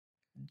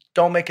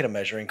don't make it a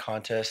measuring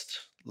contest.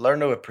 Learn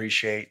to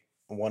appreciate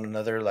one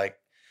another. Like,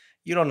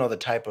 you don't know the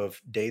type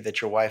of day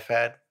that your wife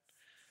had.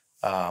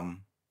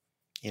 Um,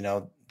 they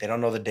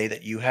don't know the day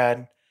that you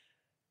had.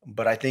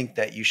 But I think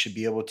that you should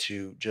be able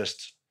to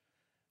just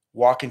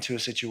walk into a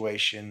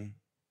situation,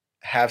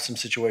 have some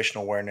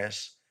situational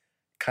awareness,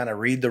 kind of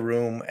read the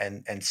room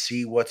and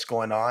see what's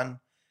going on,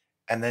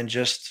 and then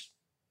just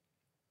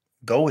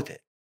go with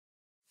it.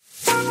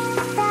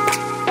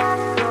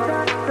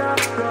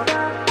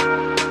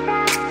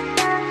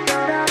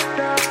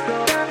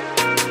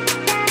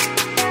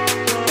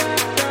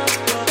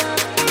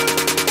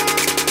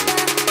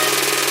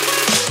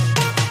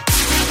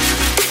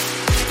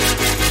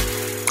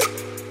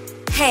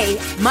 Hey,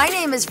 my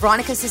name is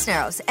Veronica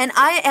Cisneros, and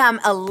I am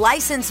a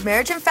licensed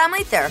marriage and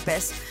family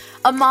therapist,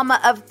 a mama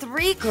of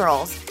 3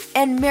 girls,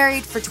 and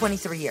married for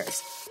 23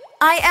 years.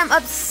 I am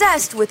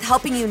obsessed with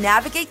helping you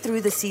navigate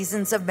through the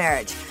seasons of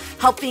marriage,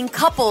 helping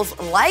couples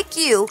like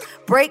you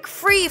break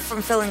free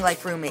from feeling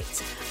like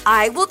roommates.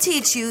 I will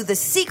teach you the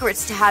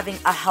secrets to having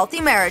a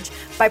healthy marriage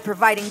by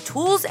providing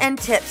tools and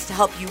tips to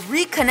help you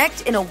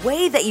reconnect in a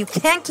way that you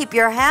can't keep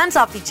your hands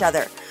off each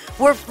other,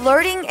 where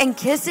flirting and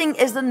kissing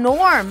is the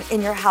norm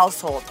in your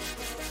household.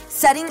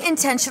 Setting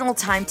intentional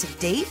time to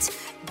date,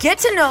 get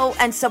to know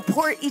and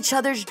support each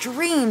other's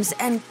dreams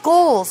and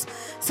goals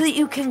so that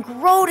you can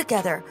grow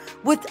together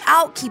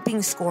without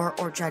keeping score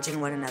or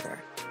judging one another.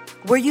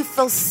 Where you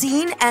feel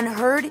seen and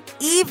heard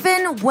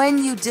even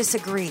when you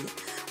disagree.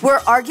 Where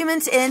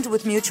arguments end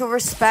with mutual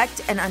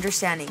respect and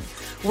understanding.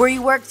 Where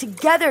you work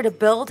together to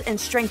build and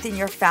strengthen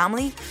your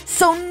family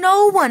so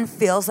no one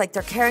feels like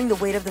they're carrying the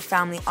weight of the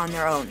family on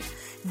their own.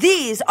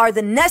 These are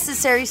the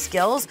necessary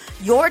skills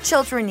your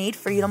children need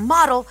for you to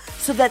model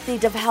so that they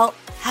develop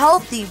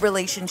healthy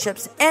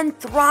relationships and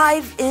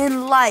thrive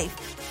in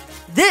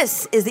life.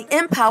 This is the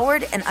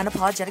Empowered and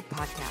Unapologetic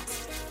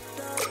Podcast.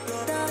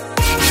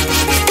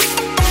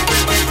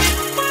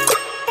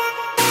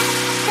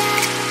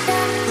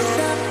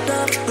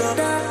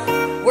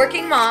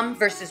 Working mom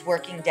versus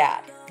working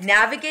dad.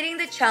 Navigating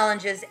the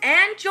challenges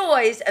and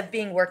joys of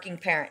being working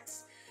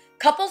parents.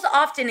 Couples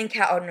often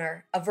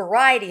encounter a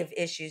variety of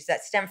issues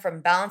that stem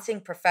from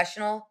balancing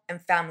professional and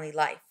family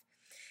life.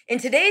 In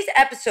today's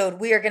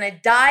episode, we are going to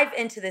dive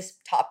into this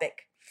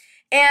topic.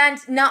 And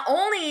not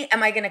only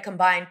am I going to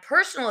combine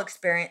personal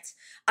experience,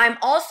 I'm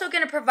also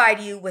going to provide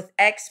you with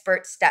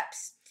expert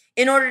steps.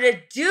 In order to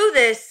do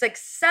this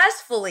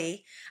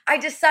successfully, I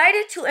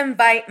decided to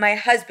invite my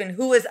husband,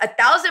 who is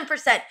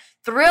 1,000%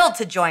 thrilled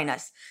to join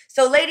us.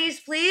 So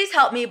ladies, please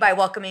help me by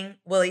welcoming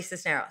Willie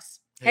Cisneros.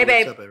 Hey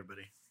babe. What's up,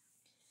 everybody?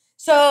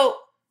 So,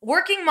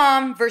 working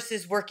mom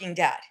versus working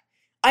dad.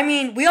 I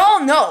mean, we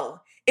all know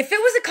if it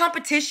was a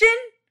competition,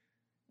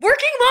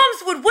 working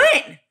moms would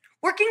win.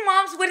 Working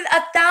moms would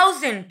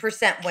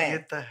 1,000% win.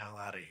 Get the hell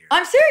out of here.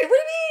 I'm serious. What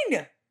do you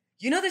mean?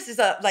 You know, this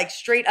is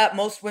straight up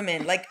most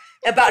women. Like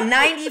about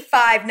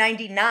 95,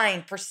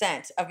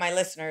 99% of my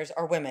listeners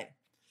are women.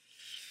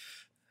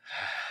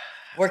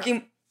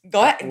 Working.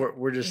 Go ahead. I'm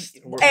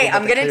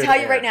going to tell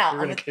you right now.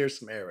 We're going to clear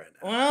some air right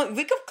now. Well,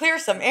 we could clear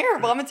some air,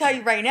 but I'm going to tell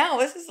you right now,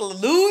 this is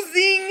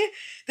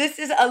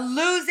a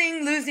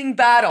losing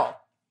battle.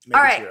 Maybe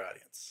all right. To your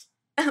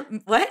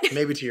audience. What?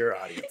 Maybe to your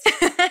audience.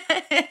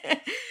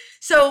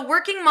 So,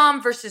 working mom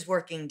versus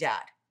working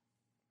dad.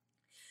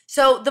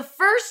 So, the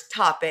first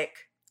topic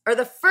or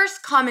the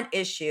first common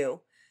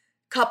issue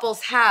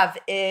couples have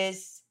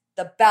is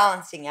the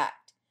balancing act.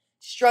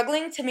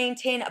 Struggling to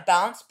maintain a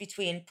balance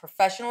between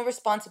professional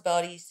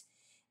responsibilities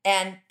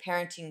and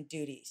parenting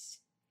duties.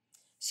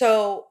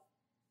 So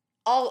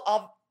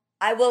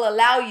I will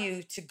allow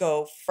you to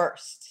go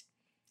first.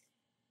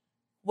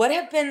 What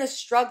have been the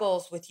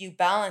struggles with you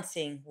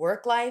balancing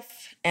work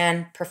life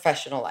and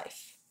professional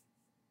life?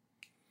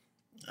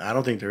 I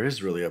don't think there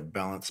is really a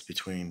balance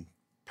between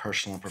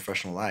personal and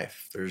professional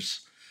life.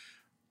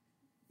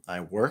 I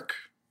work,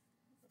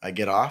 I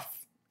get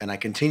off, and I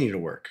continue to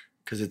work.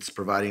 Because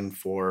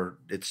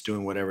it's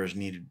doing whatever is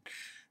needed,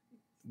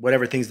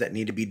 whatever things that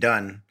need to be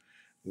done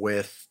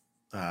with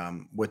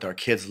our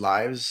kids'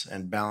 lives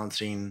and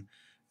balancing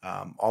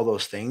all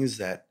those things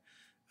that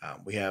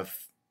we have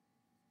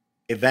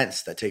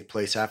events that take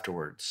place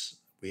afterwards.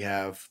 We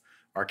have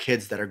our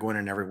kids that are going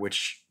in every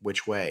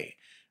which way.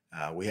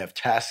 We have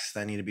tasks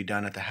that need to be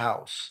done at the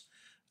house.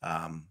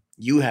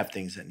 You have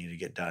things that need to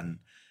get done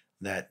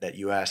that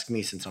you ask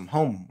me since I'm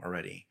home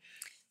already.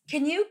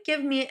 Can you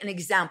give me an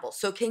example?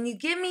 So can you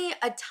give me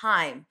a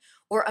time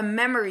or a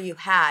memory you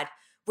had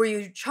where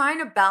you're trying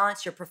to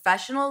balance your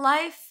professional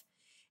life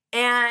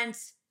and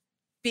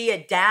be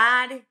a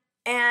dad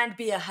and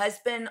be a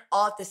husband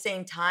all at the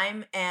same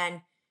time and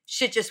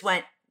shit just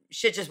went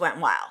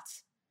wild?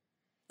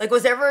 Like,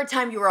 was there ever a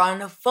time you were on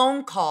a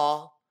phone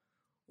call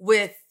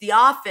with the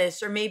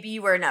office or maybe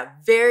you were in a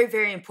very,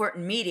 very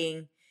important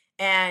meeting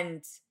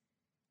and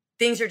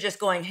things are just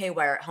going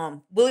haywire at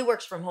home? Willie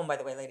works from home, by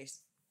the way,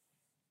 ladies.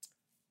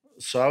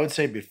 So I would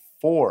say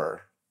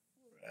before,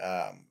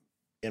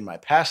 in my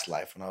past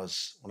life, when I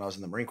was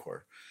in the Marine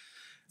Corps,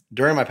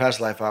 during my past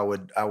life, I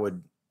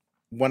would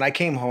when I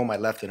came home, I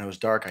left and it was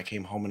dark. I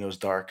came home and it was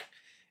dark.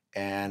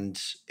 And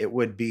it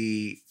would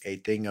be a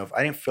thing of,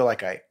 I didn't feel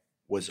like I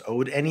was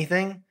owed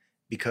anything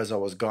because I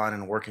was gone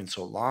and working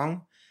so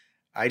long.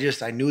 I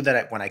knew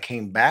that when I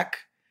came back,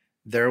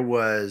 I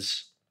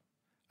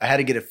had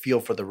to get a feel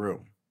for the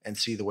room and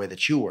see the way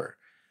that you were.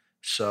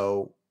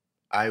 So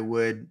I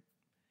would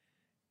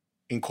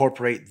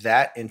incorporate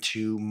that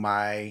into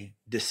my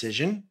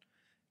decision.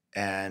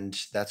 And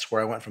that's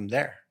where I went from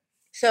there.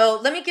 So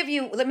let me give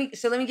you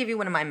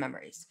one of my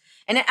memories.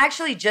 And it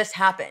actually just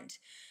happened.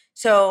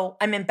 So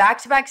I'm in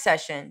back-to-back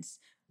sessions.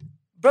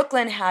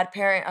 Brooklyn had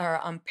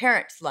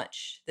parents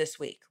lunch this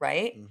week,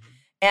 right? Mhm.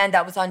 And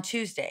that was on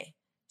Tuesday.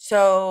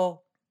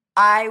 So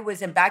I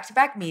was in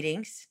back-to-back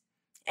meetings,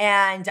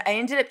 and I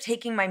ended up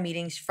taking my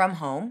meetings from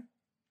home,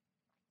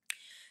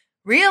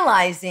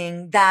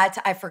 realizing that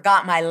I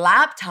forgot my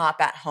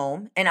laptop at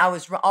home, and I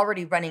was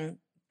already running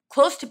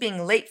close to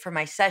being late for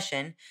my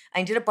session. I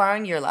ended up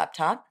borrowing your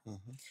laptop,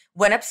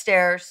 went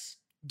upstairs,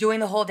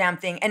 doing the whole damn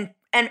thing, and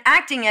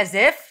acting as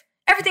if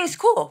everything's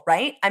cool,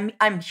 right?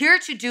 I'm here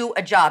to do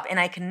a job, and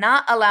I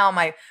cannot allow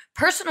my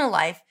personal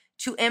life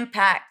to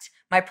impact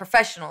my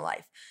professional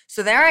life.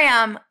 So there I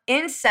am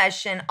in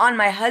session on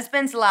my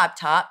husband's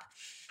laptop,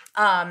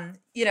 and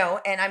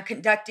I'm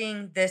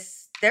conducting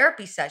this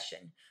therapy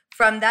session.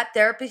 From that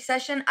therapy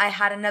session, I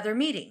had another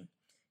meeting.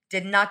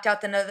 Knocked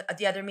out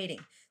the other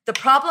meeting. The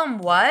problem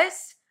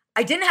was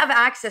I didn't have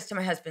access to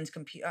my husband's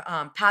computer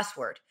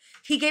password.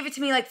 He gave it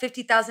to me like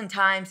 50,000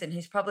 times, and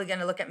he's probably going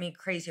to look at me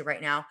crazy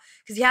right now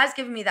because he has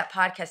given me that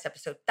podcast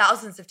episode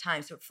thousands of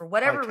times. But for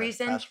whatever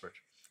reason, password.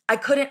 I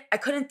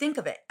couldn't think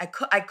of it. I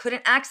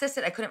couldn't access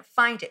it. I couldn't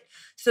find it.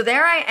 So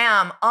there I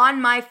am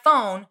on my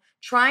phone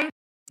trying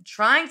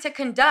to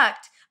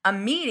conduct a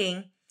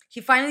meeting.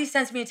 He finally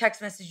sends me a text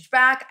message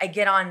back. I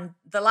get on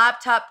the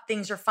laptop.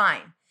 Things are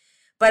fine.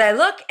 But I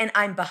look and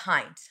I'm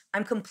behind.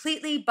 I'm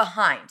completely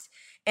behind.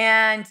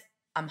 And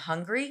I'm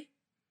hungry.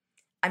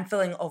 I'm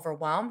feeling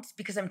overwhelmed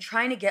because I'm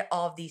trying to get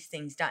all of these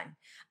things done.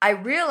 I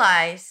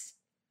realize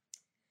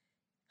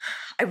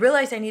I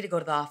need to go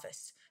to the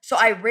office. So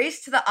I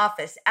race to the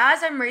office.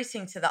 As I'm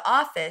racing to the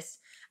office,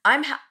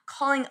 I'm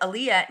calling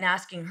Aaliyah and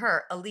asking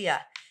her,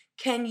 Aaliyah,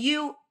 can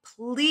you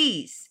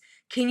please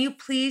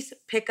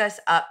pick us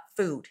up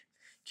food?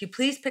 Can you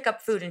please pick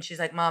up food? And she's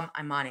like, Mom,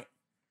 I'm on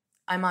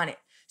it.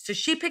 So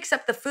she picks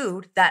up the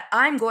food that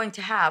I'm going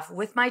to have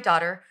with my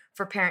daughter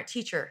for parent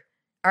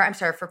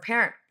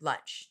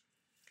lunch.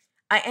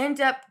 I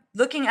end up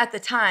looking at the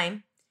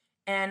time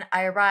and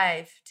I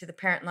arrive to the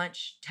parent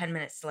lunch 10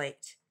 minutes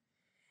late.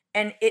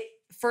 And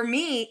for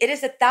me, it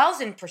is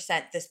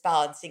 1,000% this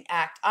balancing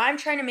act. I'm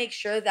trying to make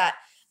sure that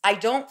I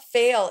don't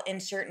fail in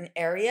certain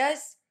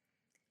areas.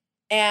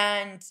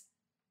 And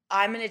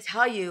I'm going to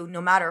tell you,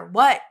 no matter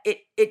what,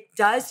 it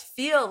does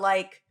feel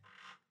like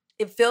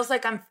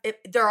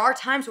there are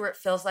times where it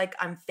feels like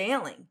I'm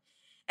failing.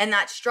 And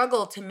that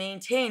struggle to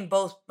maintain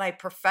both my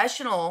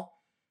professional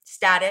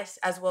status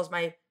as well as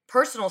my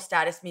personal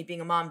status, me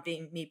being a mom,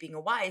 me being a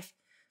wife,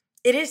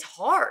 it is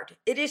hard.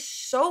 It is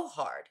so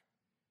hard.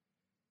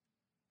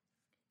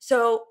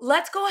 So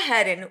let's go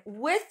ahead and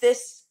with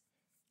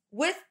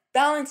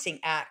balancing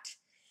act,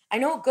 I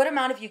know a good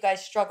amount of you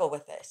guys struggle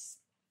with this.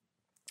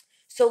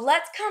 So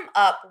let's come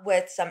up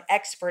with some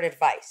expert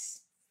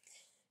advice.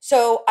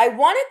 So I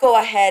want to go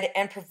ahead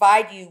and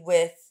provide you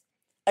with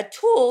a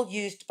tool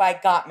used by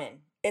Gottman.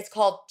 It's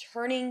called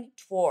Turning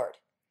Toward.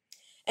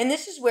 And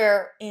this is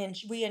where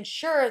we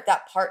ensure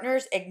that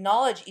partners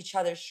acknowledge each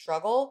other's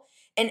struggle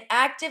and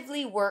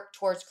actively work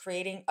towards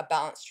creating a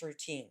balanced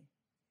routine.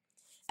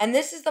 And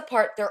this is the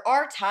part, there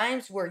are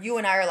times where you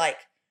and I are like,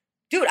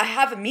 dude, I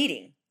have a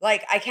meeting.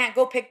 Like, I can't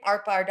go pick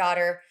up our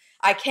daughter.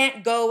 I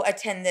can't go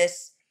attend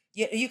this.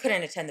 You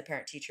couldn't attend the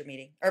parent-teacher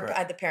meeting or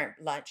at the parent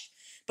lunch.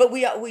 But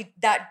we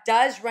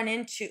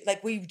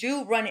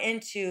do run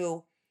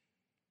into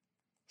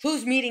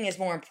whose meeting is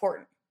more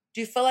important.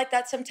 Do you feel like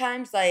that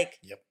sometimes? Like,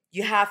 yep.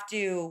 you have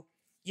to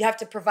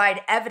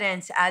provide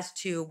evidence as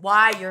to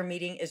why your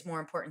meeting is more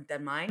important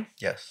than mine.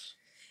 Yes.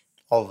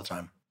 All the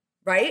time.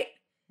 Right?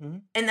 Mm-hmm.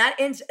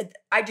 And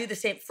I do the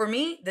same. For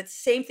me, the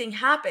same thing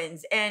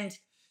happens. And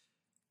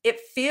it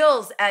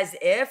feels as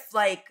if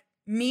like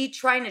me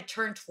trying to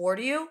turn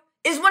toward you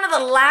is one of the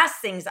last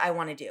things I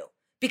want to do.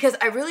 Because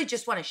I really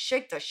just want to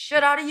shake the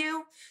shit out of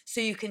you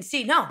so you can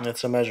see. No.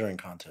 It's a measuring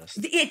contest.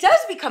 It does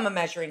become a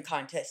measuring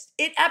contest.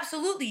 It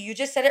absolutely, you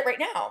just said it right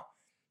now.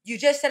 You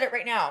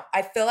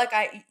feel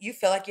like you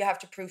feel like you have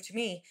to prove to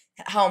me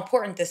how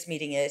important this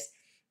meeting is.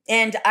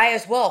 And I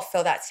as well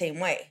feel that same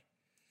way.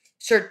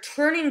 So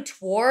turning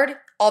toward,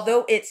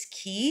 although it's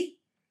key,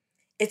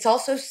 it's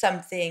also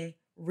something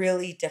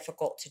really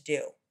difficult to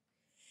do.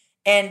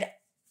 And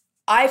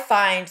I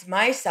find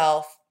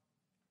myself,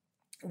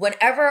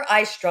 whenever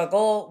I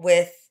struggle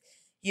with,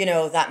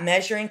 that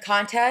measuring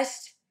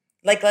contest,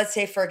 like let's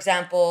say, for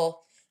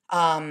example,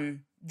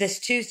 this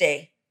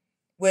Tuesday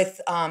with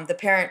the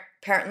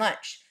parent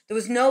lunch, there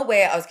was no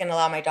way I was going to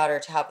allow my daughter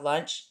to have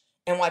lunch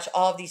and watch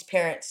all of these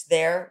parents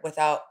there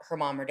without her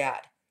mom or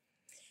dad.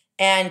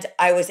 And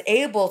I was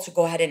able to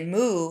go ahead and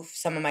move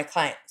some of my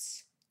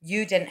clients.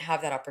 You didn't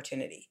have that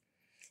opportunity.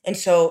 And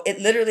so it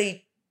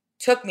literally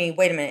took me,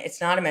 wait a minute,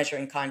 it's not a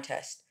measuring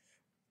contest.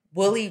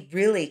 Willie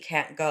really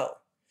can't go.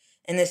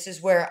 And this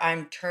is where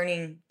I'm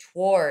turning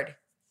toward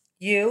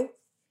you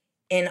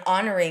in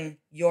honoring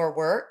your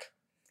work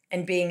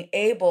and being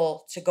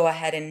able to go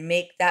ahead and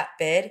make that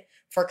bid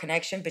for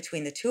connection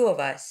between the two of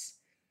us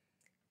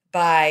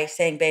by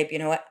saying, babe, you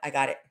know what? I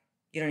got it.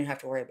 You don't even have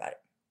to worry about it.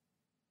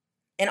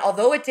 And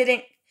although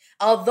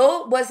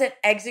it wasn't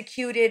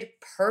executed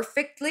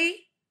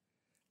perfectly,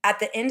 at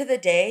the end of the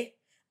day,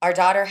 our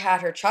daughter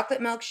had her chocolate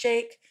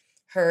milkshake,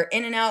 her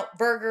In-N-Out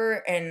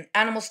burger, and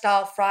animal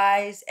style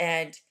fries,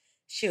 and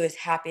she was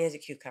happy as a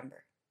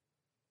cucumber.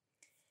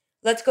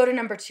 Let's go to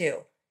number 2,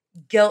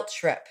 guilt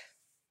trip.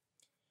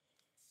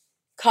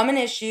 Common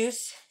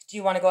issues. Do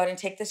you want to go ahead and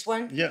take this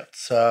one? Yeah,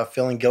 it's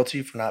feeling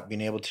guilty for not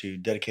being able to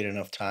dedicate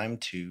enough time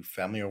to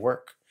family or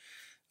work.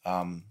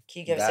 Can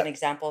you give us an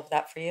example of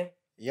that for you?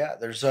 Yeah,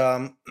 there's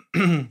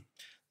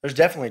there's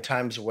definitely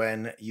times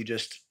when you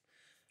just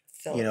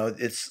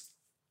it's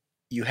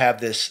you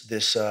have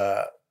this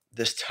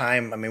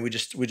time. I mean, we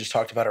just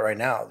talked about it right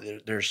now.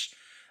 There's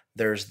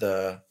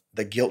the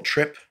guilt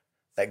trip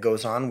that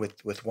goes on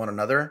with one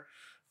another,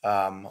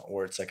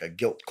 or it's like a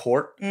guilt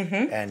court,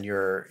 and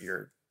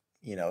you're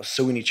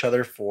suing each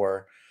other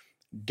for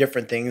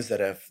different things that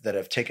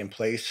have taken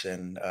place,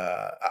 and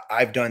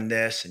I've done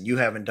this and you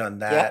haven't done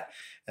that, Yep.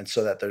 and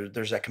so that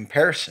there's that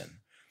comparison,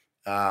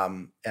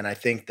 and I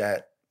think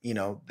that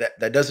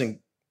that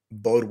doesn't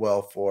bode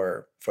well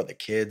for the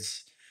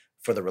kids,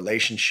 for the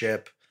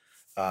relationship.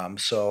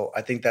 So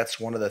I think that's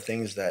one of the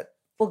things that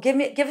Well,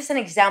 give us an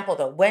example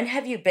though. When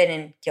have you been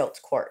in guilt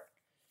court?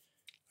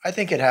 I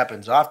think it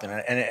happens often,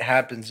 and it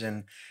happens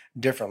in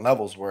different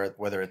levels,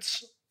 whether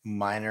it's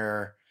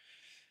minor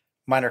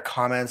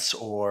comments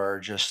or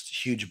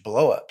just huge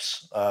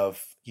blowups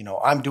of,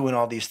 I'm doing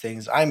all these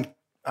things.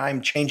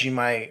 I'm changing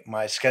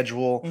my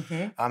schedule.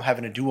 I'm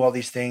having to do all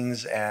these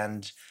things,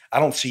 and I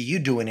don't see you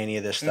doing any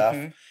of this stuff.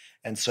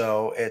 And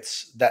so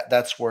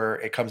that's where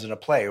it comes into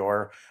play.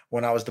 Or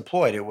when I was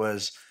deployed, it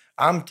was,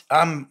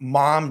 I'm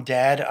mom,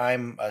 dad,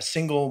 I'm a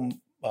single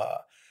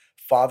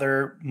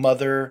father,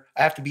 mother.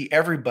 I have to be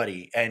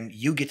everybody, and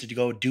you get to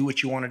go do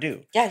what you want to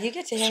do. Yeah, you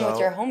get to hang with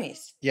your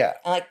homies. Yeah.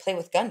 And like play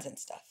with guns and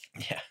stuff.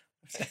 Yeah.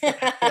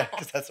 Yeah,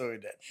 because that's what we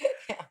did.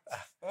 Yeah.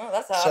 Well,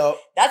 that's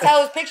how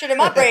it was pictured in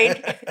my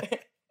brain.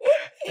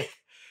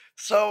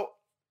 So,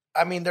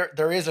 I mean,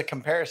 there is a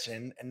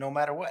comparison, and no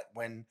matter what,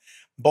 when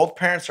both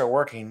parents are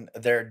working,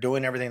 they're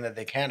doing everything that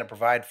they can to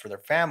provide for their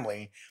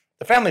family.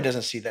 The family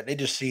doesn't see that; they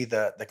just see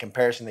the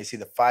comparison. They see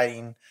the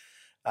fighting.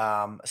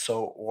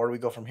 So, where do we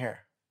go from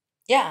here?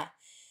 Yeah,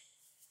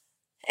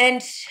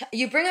 and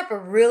you bring up a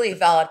really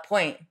valid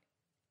point: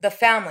 the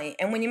family.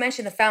 And when you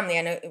mention the family,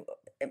 I know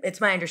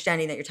it's my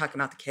understanding that you're talking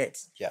about the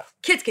kids. Yeah,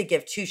 kids could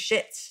give two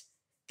shits.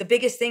 The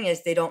biggest thing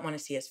is they don't want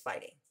to see us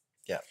fighting.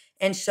 Yeah,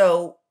 and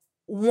so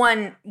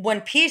one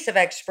piece of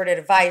expert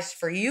advice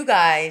for you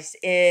guys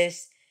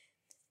is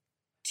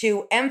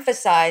to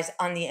emphasize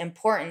on the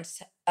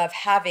importance of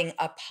having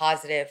a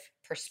positive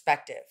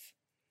perspective,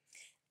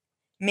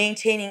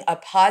 maintaining a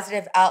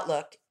positive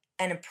outlook,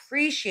 and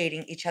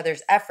appreciating each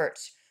other's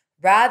efforts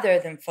rather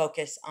than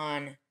focus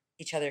on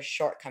each other's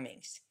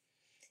shortcomings.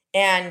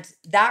 And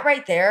that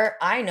right there,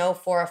 I know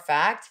for a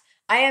fact,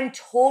 I am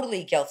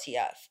totally guilty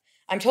of.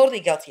 I'm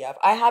totally guilty of.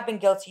 I have been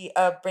guilty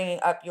of bringing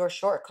up your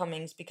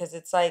shortcomings because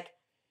it's like,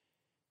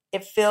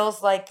 it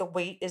feels like the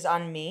weight is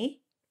on me.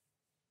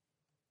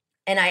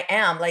 And I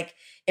am. Like,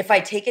 if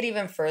I take it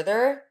even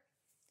further,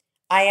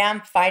 I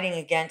am fighting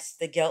against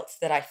the guilt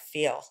that I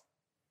feel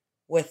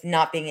with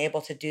not being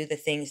able to do the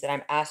things that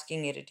I'm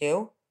asking you to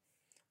do.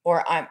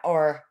 Or I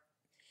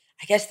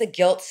guess the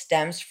guilt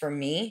stems from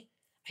me.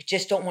 I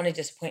just don't want to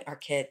disappoint our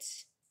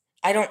kids.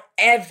 I don't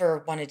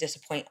ever want to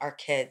disappoint our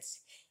kids.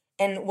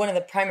 And one of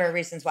the primary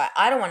reasons why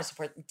I don't want to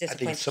disappoint the kids. I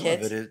think some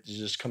of it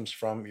just comes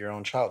from your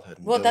own childhood.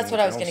 Well, that's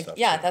what I was going to,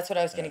 that's what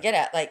I was going to get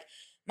at. Like,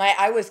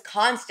 I was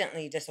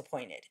constantly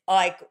disappointed.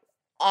 Like,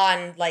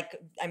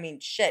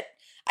 shit.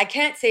 I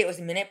can't say it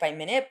was minute by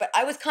minute, but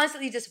I was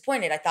constantly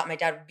disappointed. I thought my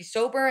dad would be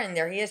sober, and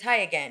there he is high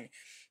again.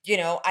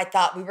 I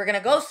thought we were going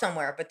to go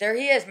somewhere, but there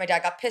he is. My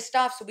dad got pissed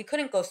off, so we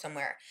couldn't go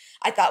somewhere.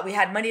 I thought we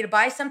had money to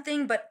buy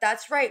something, but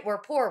that's right. We're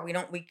poor. We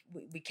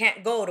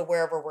can't go to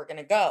wherever we're going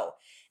to go.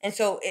 And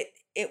so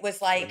it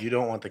was like, you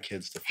don't want the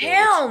kids to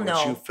feel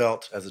what you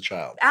felt as a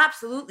child.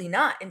 Absolutely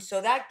not. And so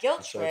that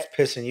guilt trip. So it's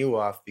pissing you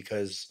off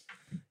because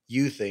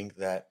you think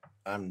that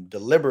I'm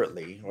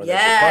deliberately, or that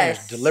your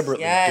partner's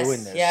deliberately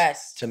doing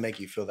this to make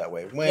you feel that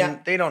way,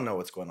 when they don't know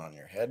what's going on in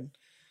your head.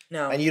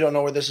 No. And you don't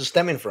know where this is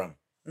stemming from.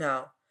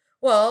 No.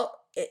 Well,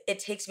 it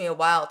takes me a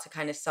while to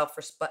kind of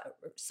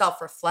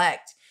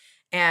self-reflect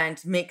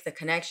and make the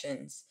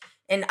connections.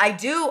 And I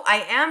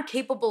am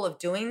capable of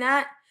doing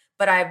that,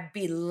 but I'd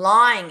be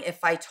lying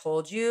if I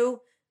told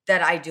you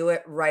that I do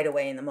it right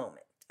away in the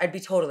moment. I'd be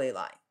totally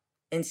lying.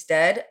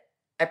 Instead,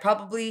 I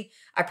probably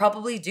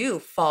do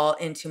fall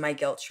into my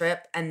guilt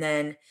trip and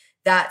then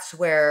that's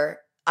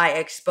where I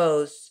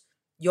expose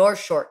your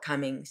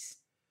shortcomings.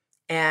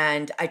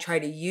 And I try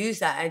to use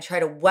that. I try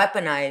to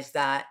weaponize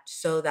that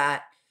so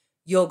that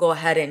you'll go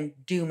ahead and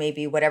do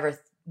maybe whatever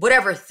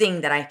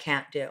thing that I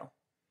can't do.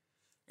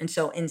 And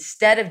so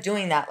instead of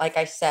doing that, like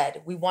I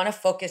said, we want to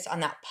focus on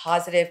that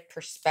positive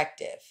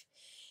perspective,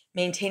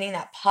 maintaining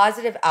that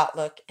positive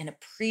outlook and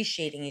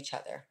appreciating each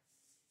other.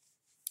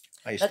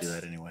 I used to do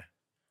that anyway.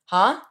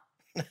 Huh?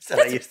 I said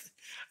I used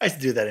to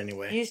do that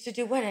anyway. You used to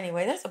do what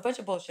anyway? That's a bunch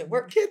of bullshit.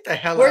 Get the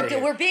hell out of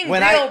here. We're being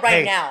real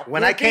right now.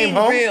 When I came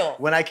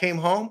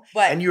home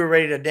and you were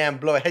ready to damn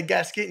blow a head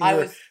gasket and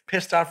you were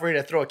pissed off, ready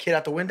to throw a kid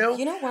out the window.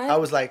 You know what? I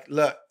was like,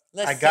 look,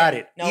 listen, I got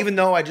it. Nope. Even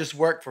though I just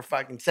worked for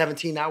fucking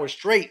 17 hours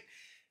straight.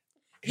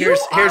 What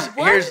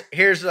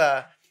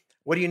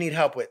do you need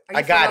help with?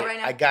 I got it. Right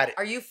I got it.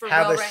 Are you for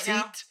Have real a right seat.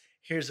 now?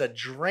 Here's a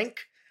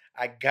drink.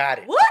 I got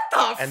it. What the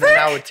frick? And then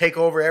I would take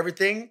over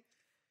everything.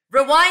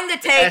 Rewind the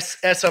tape.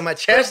 S on my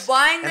chest.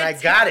 Rewind the tape. And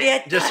I got it.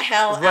 Get just the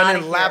hell running out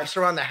of laps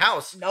around the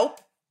house.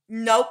 Nope.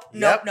 Get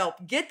the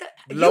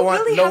you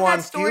really have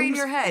that story in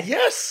your head.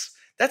 Yes.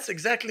 That's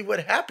exactly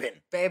what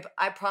happened. Babe,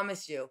 I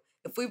promise you.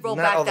 If we roll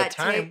back that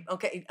tape,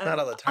 okay. Not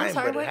all the time, I'm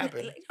sorry, but it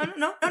happened.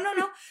 No.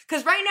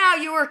 Because right now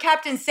you were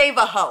Captain Save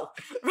a Ho.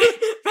 Right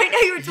now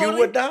you were totally. You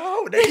would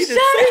know.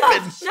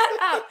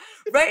 Shut up.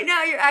 Right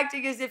now you're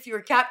acting as if you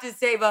were Captain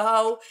Save a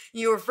Ho.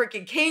 You were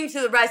freaking came to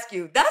the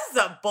rescue. That's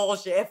some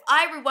bullshit. If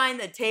I rewind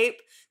the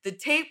tape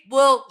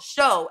will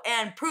show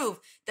and prove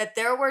that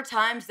there were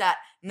times that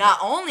not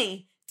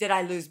only did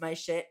I lose my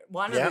shit,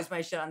 lose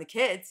my shit on the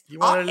kids. You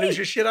want to lose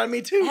your shit on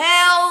me too?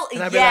 Hell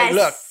and I'd yes. be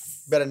like, look.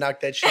 Better knock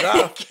that shit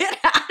off. Get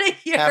out of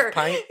here. Half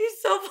pint. You're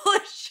so full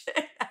of shit.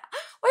 What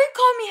are you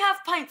calling me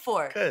half pint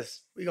for?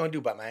 Because what you going to do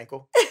about my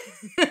ankle?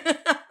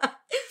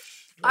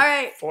 All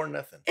right.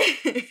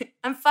 4-0.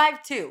 I'm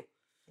 5'2".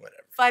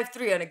 Whatever.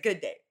 5'3" on a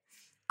good day.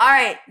 All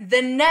right.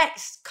 The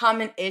next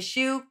common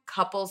issue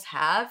couples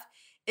have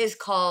is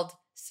called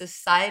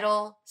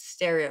societal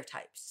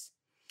stereotypes.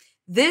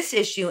 This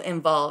issue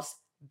involves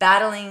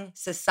battling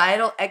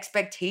societal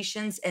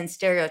expectations and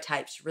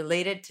stereotypes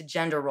related to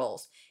gender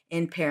roles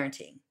in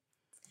parenting.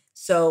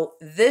 So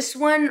this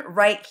one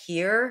right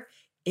here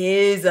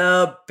is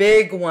a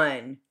big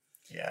one.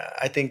 Yeah,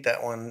 I think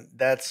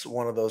that's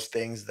one of those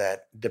things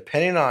that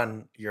depending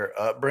on your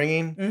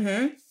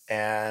upbringing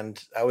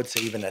and I would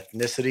say even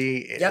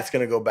ethnicity, it's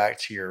going to go back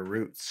to your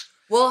roots.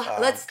 Well,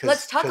 let's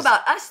talk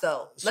about us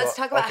though. Let's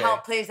talk about how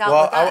it plays out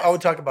with us. I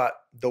would talk about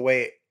the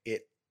way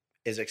it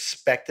is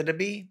expected to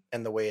be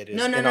and the way it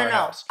is in our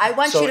house. I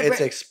want you to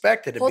it's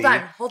expected to be.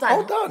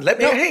 Hold on. Let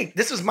me. Hey,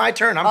 this is my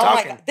turn. I'm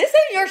talking. My God. This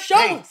ain't your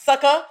show,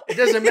 sucker. It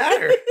doesn't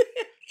matter.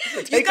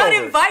 You got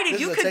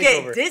invited. You could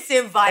get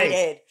disinvited.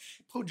 Hey,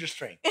 pulled your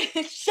string.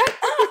 Shut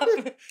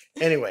up.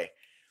 Anyway,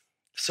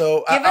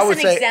 so give I would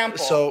us say. Example.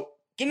 So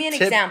give me an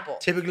example.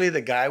 Typically, the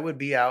guy would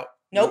be out.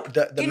 Nope.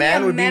 The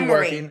man would be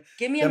working.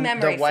 Give me a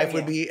memory. The wife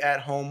would be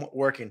at home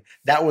working.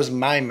 That was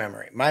my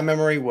memory. My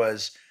memory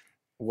was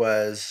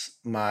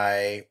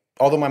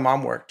although my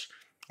mom worked,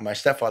 my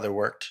stepfather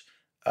worked,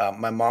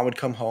 my mom would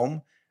come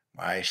home,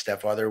 my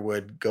stepfather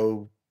would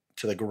go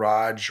to the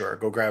garage or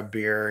go grab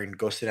beer and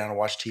go sit down and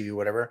watch TV,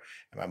 whatever,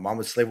 and my mom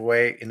would slave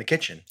away in the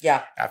kitchen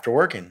after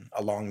working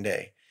a long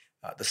day,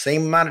 the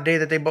same amount of day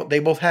that they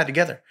both had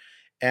together,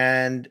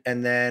 and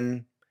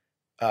then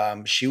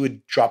she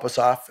would drop us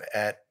off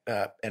at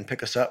and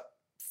pick us up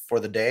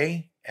for the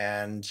day,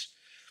 and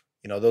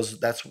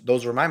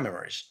those were my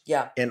memories.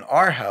 Yeah. In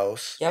our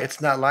house,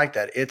 it's not like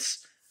that.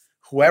 It's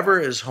whoever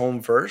is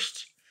home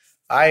first.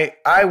 I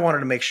wanted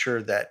to make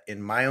sure that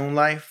in my own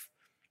life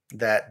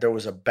that there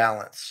was a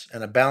balance,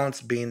 and a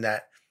balance being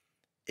that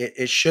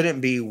it shouldn't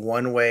be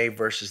one way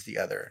versus the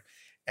other.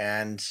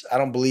 And I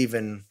don't believe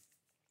in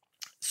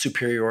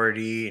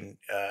superiority and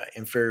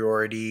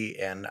inferiority,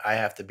 and I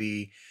have to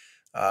be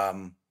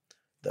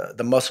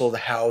the muscle of the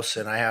house,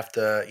 and I have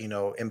to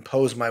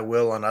impose my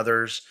will on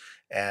others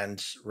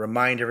and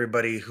remind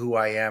everybody who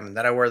I am and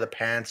that I wear the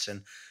pants,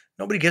 and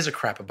nobody gives a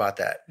crap about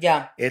that.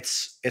 Yeah.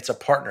 It's a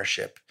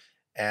partnership.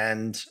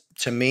 And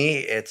to me,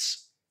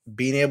 it's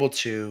being able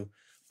to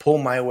pull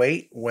my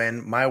weight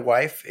when my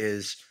wife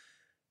is,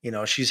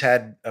 she's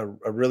had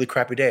a really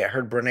crappy day. I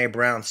heard Brene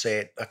Brown say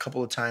it a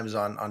couple of times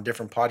on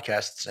different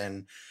podcasts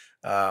and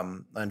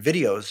on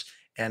videos.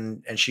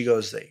 And she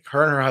goes,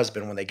 her and her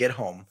husband, when they get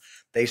home,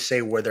 they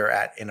say where they're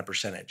at in a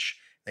percentage.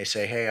 They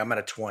say, hey, I'm at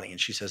a 20. And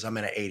she says, I'm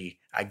at an 80.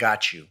 I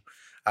got you.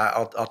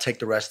 I'll take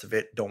the rest of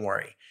it. Don't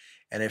worry.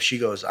 And if she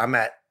goes, I'm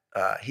at,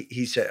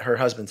 her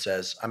husband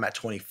says, I'm at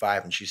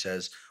 25. And she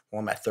says,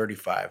 well, I'm at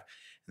 35.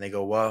 And they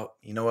go, well,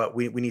 you know what?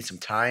 We need some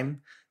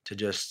time to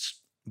just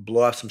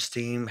blow off some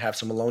steam, have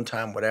some alone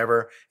time,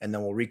 whatever. And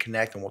then we'll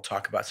reconnect and we'll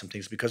talk about some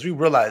things, because we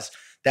realize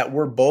that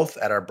we're both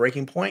at our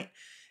breaking point.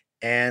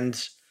 And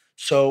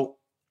so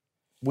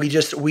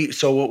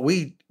what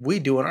we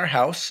do in our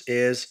house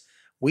is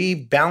we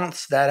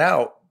balance that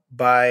out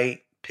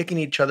by picking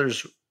each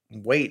other's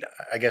weight,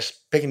 I guess,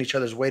 picking each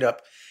other's weight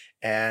up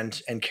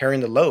and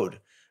carrying the load.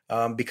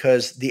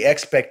 because the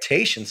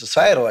expectations,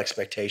 societal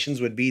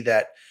expectations, would be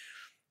that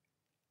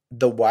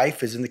the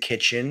wife is in the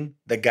kitchen,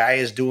 the guy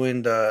is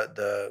doing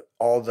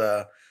all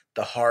the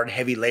hard,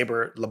 heavy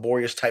labor,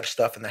 laborious type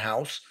stuff in the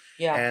house,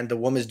 and the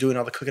woman is doing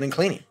all the cooking and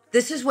cleaning.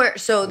 This is where,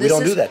 we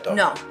don't do that though.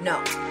 No.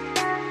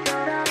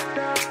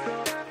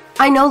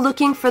 I know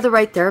looking for the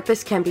right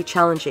therapist can be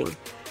challenging.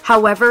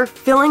 However,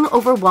 feeling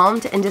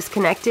overwhelmed and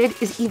disconnected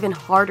is even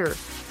harder.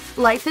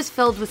 Life is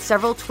filled with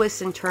several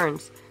twists and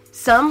turns,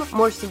 some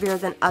more severe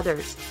than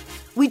others.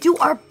 We do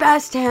our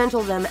best to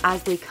handle them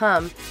as they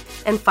come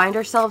and find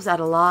ourselves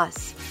at a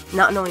loss,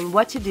 not knowing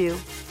what to do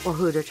or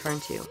who to turn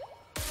to.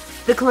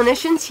 The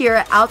clinicians here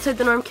at Outside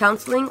the Norm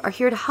Counseling are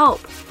here to help.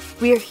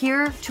 We are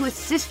here to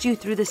assist you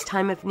through this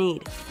time of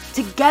need.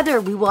 Together,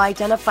 we will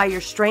identify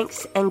your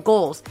strengths and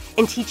goals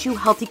and teach you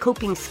healthy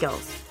coping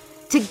skills.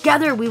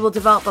 Together, we will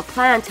develop a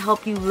plan to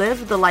help you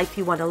live the life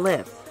you want to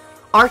live.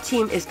 Our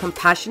team is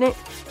compassionate,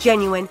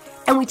 genuine,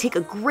 and we take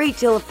a great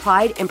deal of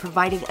pride in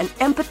providing an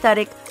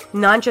empathetic,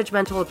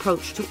 non-judgmental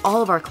approach to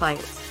all of our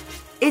clients.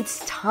 It's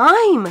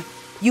time!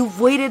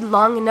 You've waited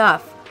long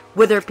enough,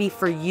 whether it be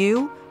for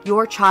you,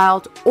 your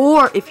child,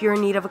 or if you're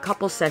in need of a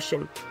couple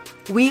session.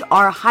 We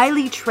are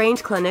highly trained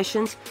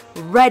clinicians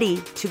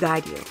ready to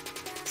guide you.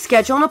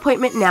 Schedule an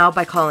appointment now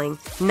by calling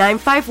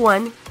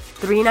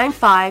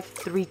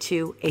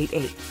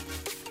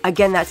 951-395-3288.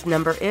 Again, that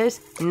number is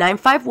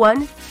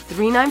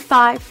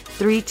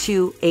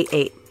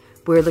 951-395-3288.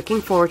 We're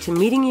looking forward to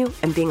meeting you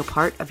and being a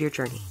part of your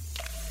journey.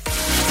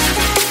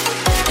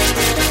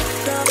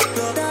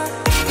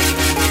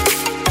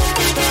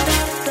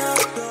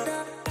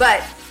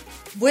 But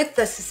with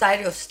the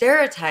societal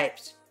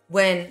stereotypes,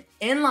 when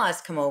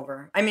in-laws come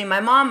over, I mean, my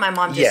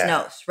mom just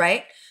knows,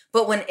 right?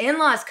 But when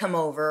in-laws come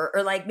over,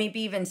 or like maybe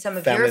even some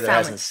of your family that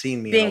hasn't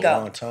seen me in a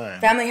long time.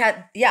 Family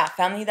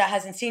that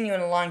hasn't seen you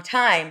in a long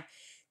time,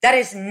 that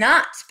is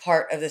not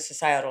part of the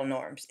societal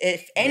norms.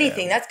 If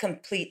anything, that's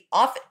complete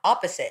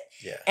opposite.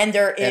 Yeah. And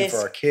for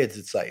our kids,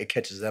 it's like it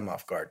catches them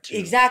off guard too.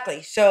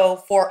 Exactly.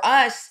 So for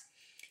us,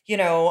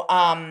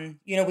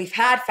 we've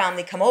had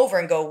family come over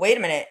and go, wait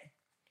a minute,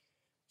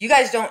 you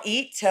guys don't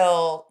eat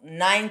till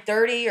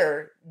 9:30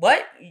 or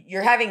what?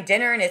 You're having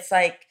dinner and it's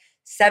like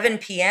 7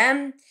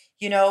 p.m.,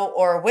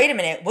 or wait a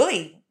minute,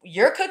 Willie,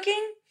 you're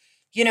cooking?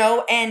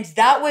 And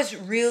that was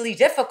really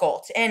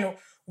difficult. And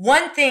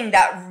one thing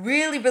that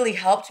really, really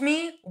helped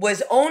me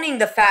was owning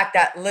the fact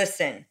that,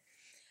 listen,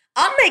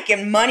 I'm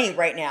making money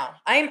right now.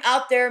 I'm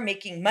out there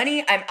making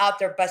money. I'm out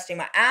there busting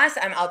my ass.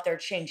 I'm out there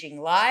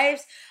changing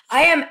lives.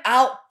 I am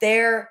out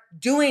there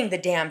doing the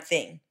damn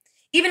thing.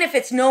 Even if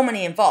it's no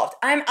money involved,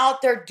 I'm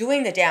out there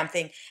doing the damn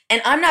thing.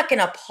 And I'm not going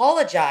to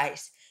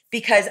apologize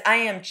because I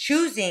am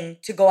choosing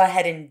to go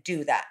ahead and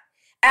do that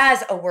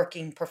as a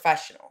working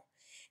professional.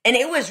 And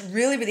it was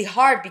really, really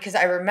hard because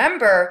I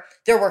remember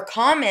there were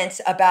comments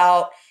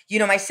about,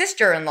 my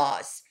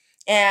sister-in-laws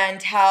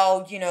and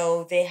how,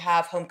 they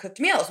have home-cooked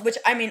meals, which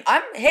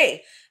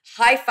hey,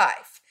 high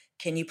five.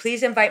 Can you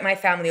please invite my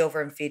family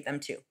over and feed them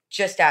too?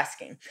 Just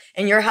asking.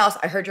 And your house,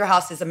 I heard your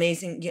house is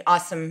amazing,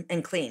 awesome,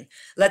 and clean.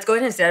 Let's go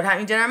ahead, instead of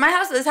having dinner at my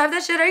house, let's have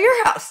that shit at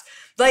your house.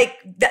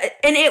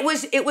 And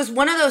it was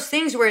one of those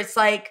things where it's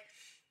like,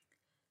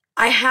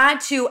 I had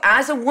to,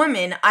 as a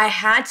woman, I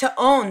had to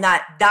own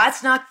that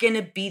that's not going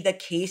to be the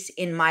case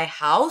in my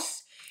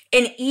house.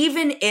 And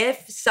even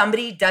if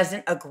somebody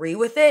doesn't agree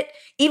with it,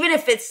 even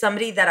if it's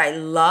somebody that I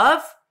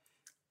love,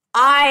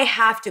 I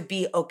have to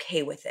be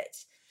okay with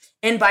it.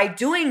 And by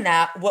doing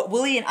that, what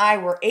Willie and I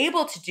were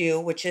able to do,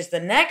 which is the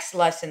next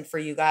lesson for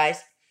you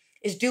guys,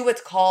 is do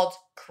what's called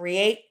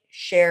create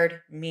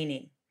shared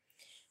meaning.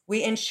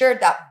 We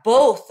ensured that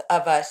both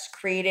of us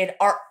created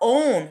our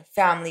own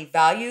family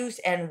values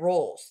and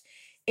roles,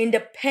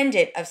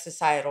 independent of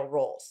societal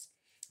roles.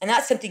 And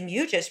that's something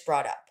you just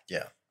brought up.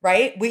 Yeah.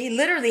 Right? We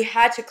literally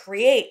had to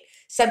create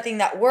something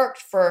that worked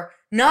for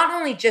not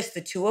only just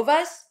the two of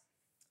us,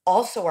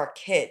 also our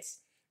kids.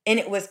 And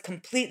it was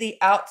completely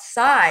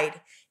outside.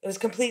 It was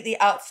completely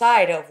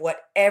outside of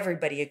what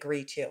everybody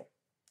agreed to.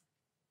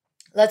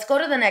 Let's go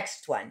to the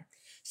next one.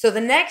 So the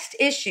next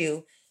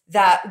issue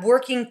that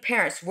working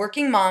parents,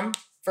 working mom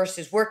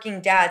versus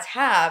working dads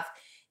have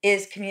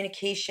is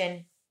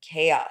communication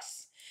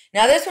chaos.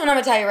 Now, this one I'm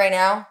going to tell you right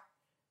now,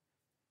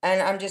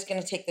 and I'm just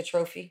going to take the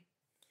trophy,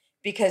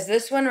 because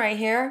this one right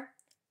here,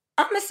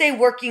 I'm going to say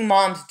working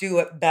moms do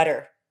it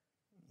better.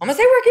 I'm going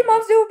to say working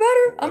moms do it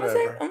better. I'm going to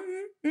say,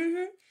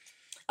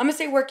 I'm going to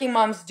say working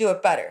moms do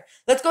it better.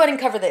 Let's go ahead and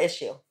cover the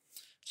issue.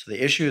 So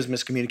the issue is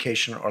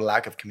miscommunication or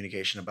lack of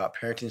communication about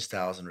parenting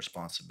styles and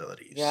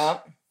responsibilities. Yeah.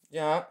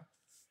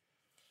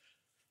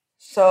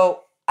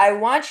 So I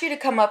want you to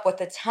come up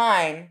with a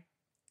time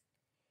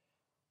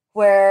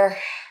where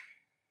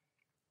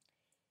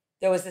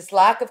there was this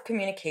lack of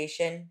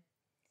communication,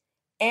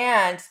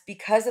 and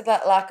because of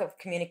that lack of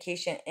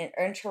communication, it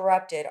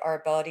interrupted our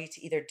ability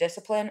to either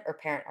discipline or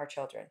parent our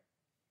children.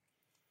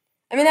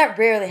 I mean, that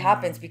rarely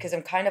happens because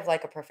I'm kind of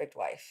like a perfect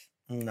wife.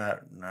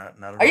 Not at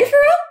all. Are you for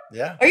real?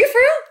 Yeah. Are you for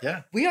real?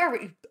 Yeah. We are,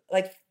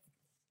 like,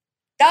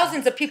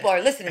 Thousands of people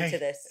are listening to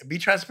this. Be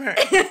transparent.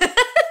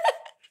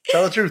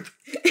 Tell the truth.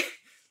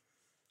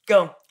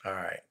 Go. All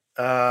right.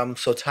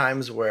 So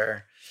times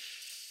where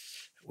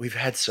we've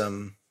had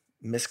some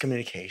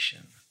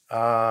miscommunication.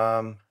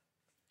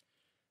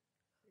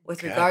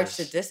 With regards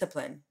to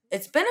discipline.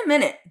 It's been a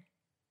minute.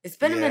 It's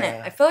been a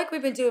minute. I feel like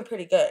we've been doing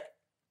pretty good.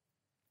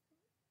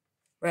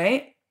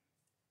 Right?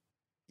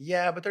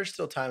 Yeah, but there's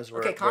still times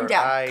where... Okay, calm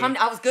down.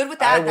 I was good with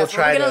that. That's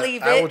where we're going to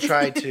leave it. I will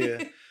try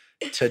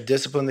to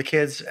discipline the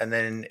kids, and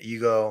then you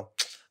go,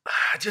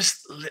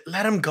 just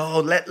let them go.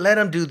 Let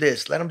them do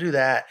this. Let them do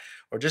that.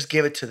 Or just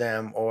give it to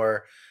them.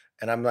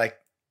 And I'm like,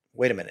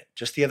 wait a minute.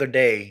 Just the other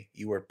day,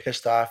 you were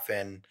pissed off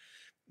and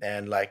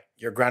like,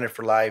 you're grounded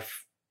for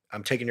life.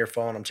 I'm taking your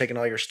phone. I'm taking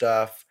all your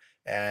stuff,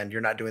 and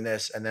you're not doing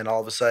this. And then all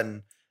of a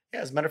sudden... Yeah,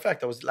 as a matter of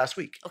fact, that was last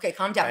week. Okay,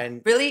 calm down.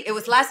 And really? It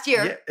was last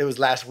year? Yeah, it was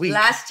last week.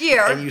 Last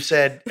year. And you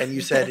said,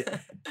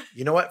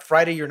 you know what?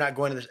 Friday, you're not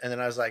going to this. And then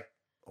I was like,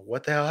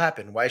 what the hell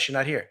happened? Why is she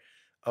not here?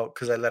 Oh,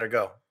 because I let her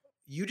go.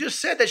 You just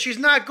said that she's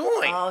not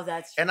going. Oh,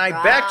 that's and right. And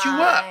I backed you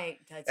up.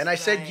 And I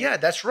said, yeah,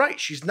 that's right.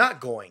 She's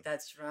not going.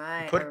 That's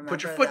right.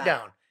 Put your foot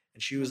down.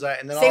 And she was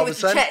like, and then Say all of a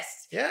sudden.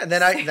 Chest. Yeah, and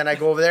then I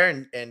go over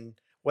there and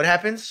what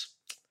happens?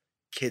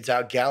 Kids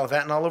out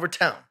gallivanting all over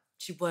town.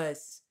 She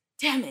was.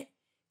 Damn it.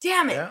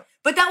 Yeah.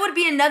 But that would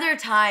be another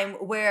time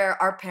where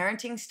our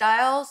parenting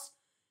styles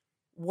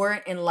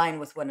weren't in line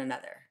with one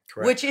another.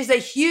 Correct. Which is a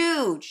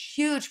huge,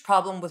 huge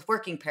problem with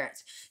working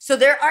parents. So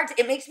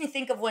it makes me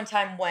think of one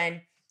time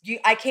when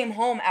I came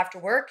home after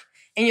work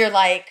and you're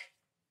like,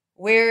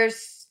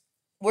 where's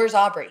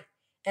Aubrey?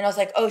 And I was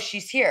like, oh,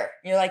 she's here.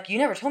 And you're like, you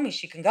never told me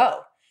she can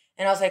go.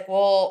 And I was like,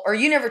 well, or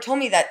you never told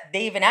me that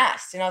they even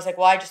asked. And I was like,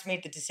 well, I just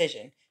made the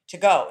decision to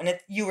go. And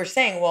you were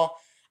saying, well,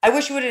 I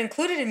wish you would have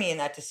included me in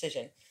that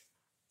decision.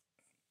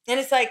 And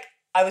it's like,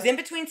 I was in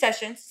between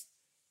sessions.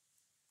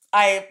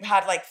 I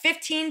had like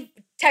 15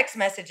 text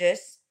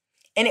messages.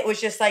 And it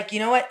was just like, you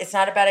know what? It's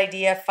not a bad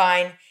idea.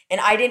 Fine.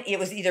 And it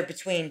was either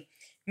between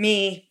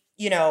me,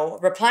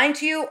 replying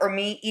to you or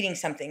me eating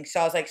something.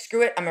 So I was like,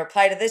 screw it. I'm going to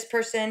reply to this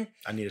person.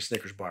 I need a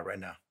Snickers bar right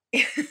now.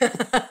 It's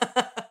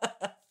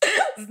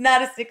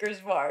not a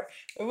Snickers bar.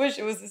 I wish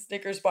it was a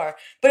Snickers bar.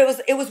 But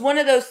it was one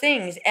of those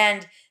things.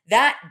 And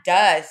that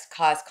does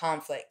cause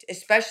conflict,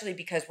 especially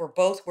because we're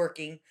both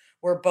working.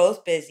 We're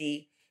both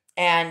busy,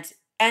 and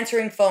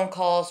answering phone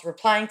calls,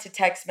 replying to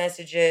text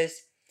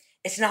messages,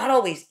 it's not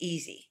always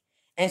easy.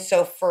 And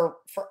so for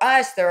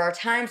us, there are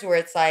times where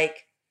it's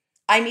like,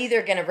 I'm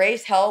either going to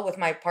raise hell with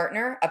my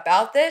partner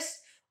about this,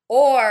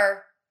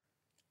 or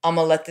I'm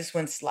going to let this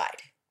one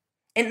slide.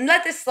 And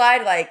let this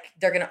slide like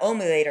they're going to owe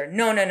me later.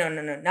 No,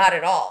 not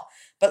at all.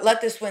 But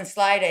let this one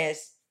slide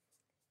as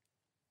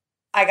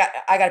I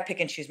got to pick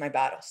and choose my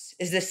battles.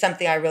 Is this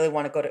something I really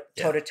want to go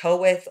toe to toe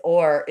with,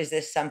 or is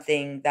this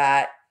something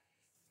that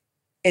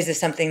I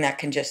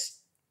can just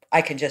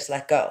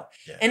let go?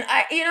 Yeah. And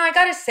I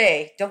got to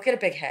say, don't get a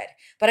big head,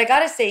 but I got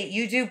to say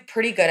you do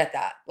pretty good at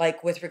that.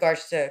 Like with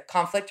regards to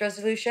conflict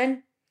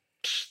resolution.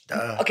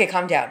 Okay,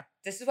 calm down.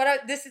 This is why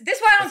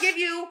I don't give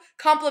you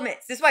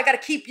compliments. This is why I got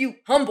to keep you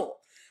humble.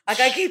 I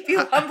got to keep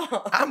you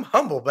humble. I'm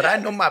humble, but I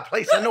know my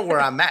place. I know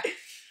where I'm at.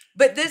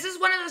 But this is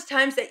one of those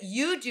times that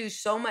you do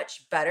so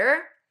much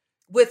better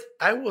with...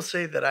 I will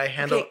say that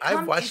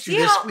I watched you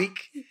this week,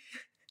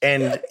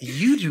 and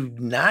you do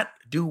not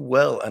do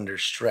well under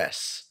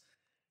stress.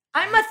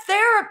 I'm a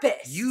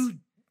therapist.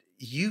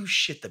 You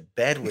shit the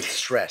bed with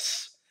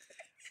stress.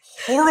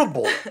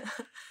 Horrible. Where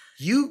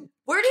did you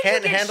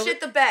get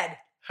shit the bed?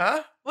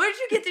 Huh? Where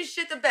did you get this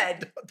shit the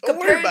bed? Don't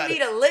worry about it.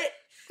 Comparing me to Lit.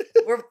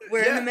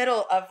 We're in the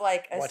middle of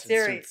like a watching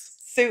series.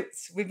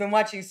 Suits. We've been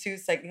watching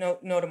Suits like no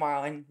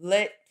tomorrow. And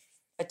Lit,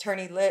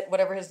 Attorney Lit,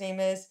 whatever his name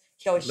is,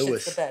 he always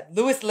shits the bed.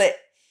 Louis Lit.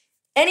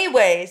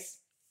 Anyways,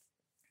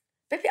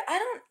 baby,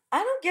 I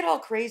don't get all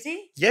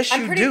crazy. Yes, you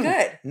do. I'm pretty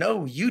good.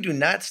 No, you do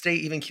not stay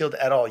even keeled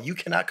at all. You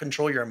cannot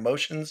control your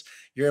emotions.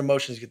 Your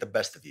emotions get the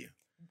best of you.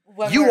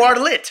 You are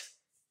lit.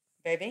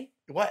 Baby.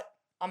 What?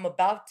 You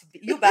about to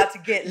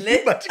get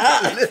lit up.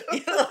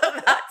 You're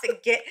about to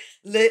get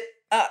lit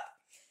up.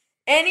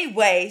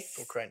 Anyways.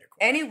 Go cry in your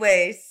corner.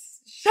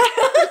 Anyways. Shut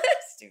up.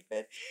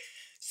 Stupid.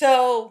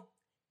 So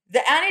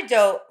the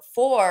antidote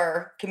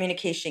for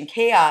communication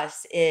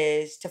chaos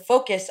is to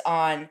focus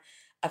on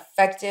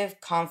effective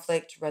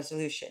conflict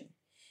resolution,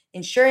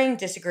 ensuring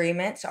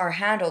disagreements are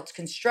handled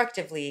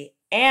constructively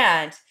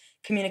and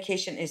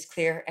communication is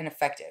clear and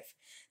effective.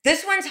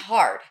 This one's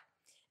hard.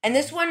 And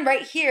this one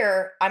right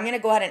here, I'm going to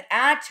go ahead and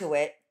add to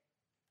it.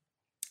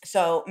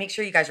 So make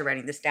sure you guys are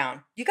writing this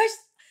down. You guys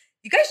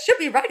should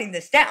be writing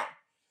this down.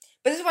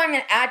 But this is what I'm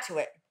going to add to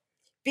it.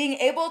 Being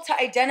able to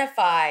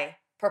identify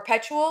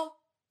perpetual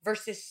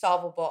versus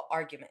solvable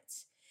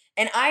arguments.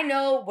 And I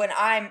know when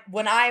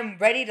I'm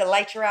ready to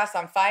light your ass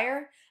on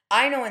fire,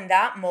 I know in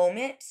that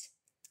moment,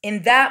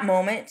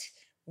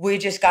 we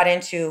just got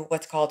into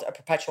what's called a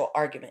perpetual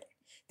argument.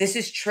 This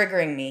is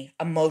triggering me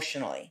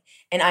emotionally,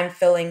 and I'm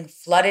feeling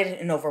flooded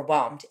and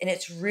overwhelmed. And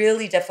it's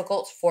really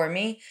difficult for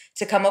me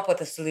to come up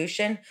with a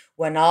solution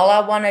when all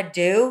I want to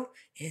do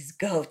is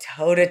go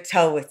toe to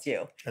toe with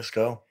you. Let's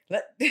go.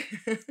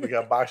 We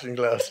got boxing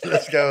gloves.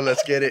 Let's go.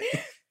 Let's get it.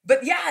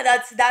 But yeah,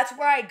 that's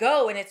where I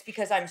go. And it's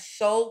because I'm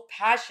so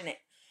passionate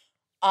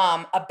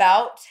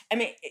about, I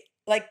mean,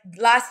 like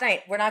last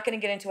night, we're not going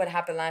to get into what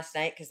happened last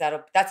night because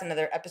that's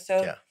another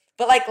episode. Yeah.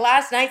 But like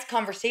last night's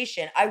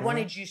conversation, I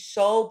wanted you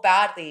so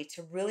badly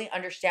to really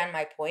understand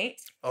my point.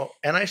 Oh,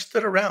 and I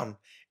stood around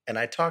and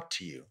I talked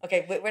to you.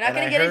 Okay, we're not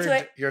going to get into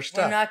it. Your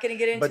stuff. We're not going to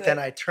get into it. But then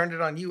I turned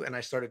it on you and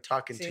I started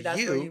talking to that's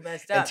you, where you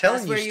messed up. and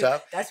telling you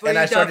stuff. That's where and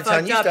you I started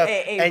telling you stuff,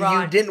 and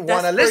you didn't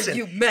want to listen.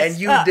 And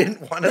you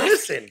didn't want to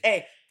listen.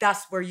 Hey,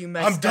 that's where you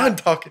messed up. I'm done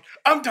talking.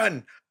 I'm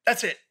done.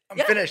 That's it. I'm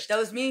finished. That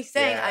was me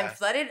saying I'm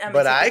flooded.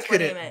 But I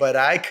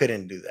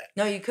couldn't do that.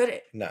 No, you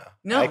couldn't. No,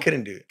 I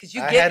couldn't do it. Because you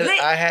get lit.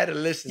 I had to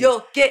listen.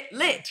 You'll get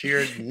lit. To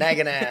your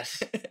nagging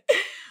ass.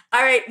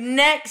 All right,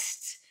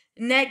 next.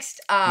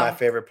 My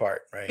favorite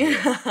part right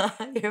here.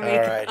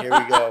 Here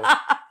we go.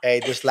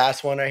 Hey, this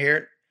last one right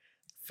here.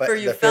 For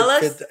you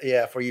fellas?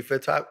 For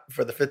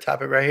the fifth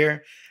topic right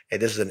here. Hey,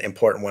 this is an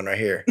important one right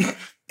here.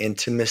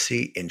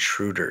 Intimacy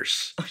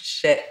intruders. Oh,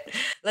 shit.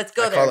 Let's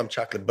go there. I call them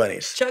chocolate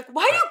bunnies.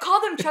 Why do you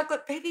call them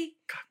chocolate baby?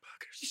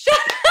 Cockblockers.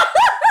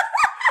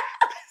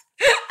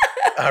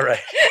 All right.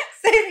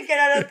 Say it again.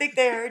 I don't think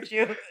they heard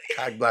you.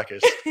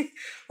 Cockblockers.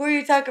 Who are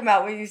you talking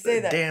about when you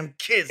say that? Damn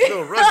kids,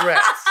 little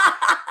rugrats.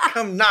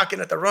 Come knocking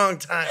at the wrong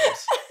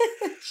times.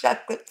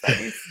 Chocolate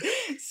bunnies.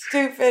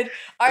 Stupid.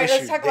 All right,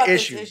 let's talk about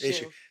this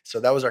issue. So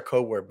that was our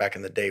code word back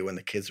in the day when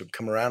the kids would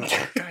come around and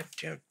like, God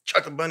damn,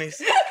 chocolate bunnies.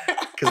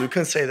 Because we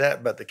couldn't say that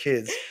about the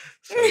kids.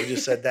 So we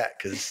just said that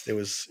because it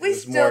was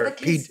more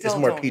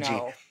PG.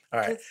 Know. All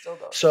right.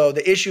 So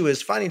the issue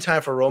is finding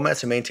time for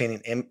romance and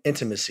maintaining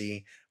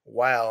intimacy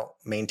while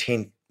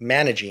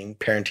managing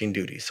parenting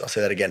duties. I'll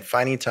say that again.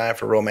 Finding time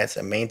for romance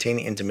and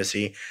maintaining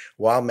intimacy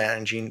while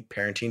managing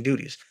parenting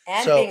duties.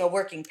 And being a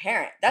working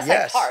parent. That's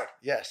like hard.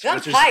 Yes.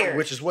 I'm tired.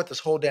 Which is what this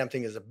whole damn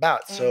thing is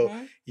about. Mm-hmm.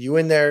 So you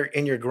in there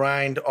in your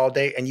grind all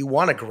day and you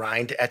want to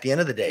grind at the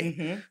end of the day.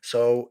 Mm-hmm.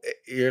 So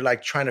you're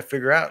like trying to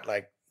figure out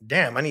like,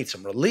 damn, I need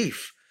some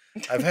relief.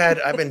 I've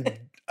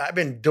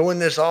been doing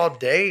this all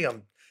day.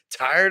 I'm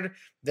tired.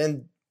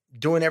 Then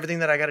doing everything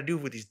that I got to do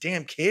with these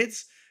damn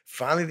kids.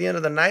 Finally, the end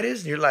of the night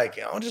is, and you're like,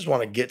 I just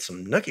want to get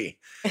some nookie,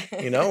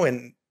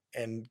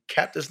 and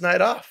cap this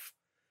night off.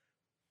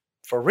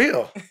 For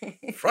real.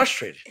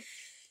 Frustrated.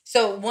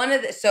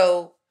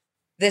 So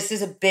this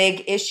is a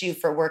big issue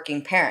for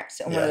working parents.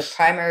 And one of the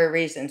primary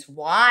reasons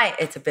why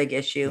it's a big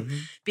issue,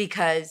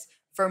 because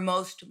for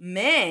most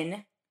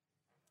men,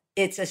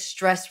 it's a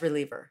stress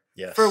reliever.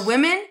 Yes. For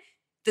women,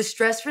 the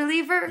stress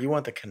reliever. You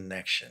want the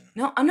connection.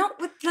 No, I'm not.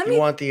 You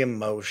want the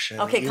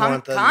emotion. Okay, calm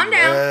down.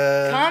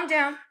 Calm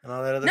down. And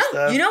all that other stuff.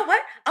 No, you know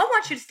what? I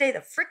want you to stay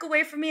the frick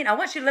away from me, and I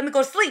want you to let me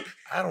go to sleep.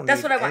 I don't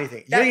That's need what I want.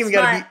 anything. You don't even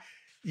got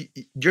to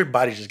be. Your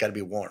body's just got to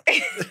be warm.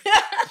 You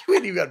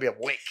ain't even got to be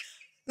awake.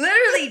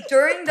 Literally,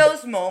 during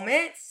those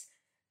moments,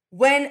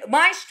 when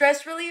my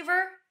stress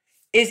reliever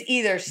is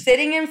either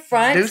sitting in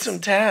front. Do some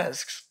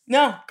tasks.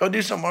 No. Go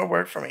do some more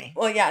work for me.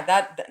 Well, yeah,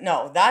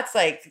 that's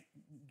like,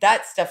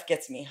 that stuff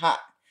gets me hot.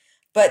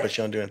 But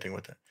you don't do anything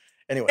with it.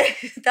 Anyway.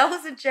 That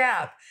was a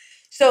jab.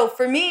 So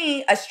for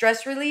me, a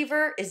stress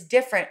reliever is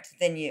different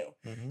than you.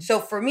 Mm-hmm. So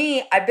for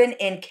me, I've been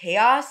in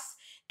chaos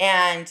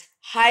and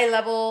high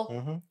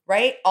level,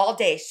 right? All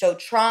day. So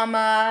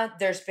trauma,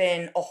 there's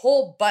been a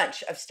whole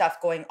bunch of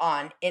stuff going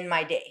on in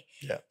my day.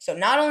 Yeah. So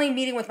not only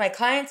meeting with my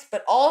clients,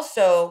 but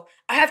also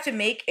I have to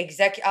make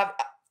executive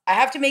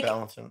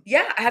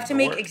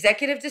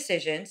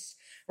decisions.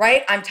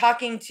 Right? I'm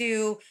talking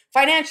to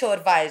financial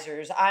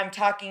advisors. I'm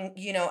talking,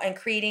 and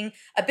creating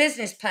a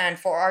business plan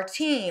for our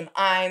team.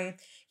 I'm,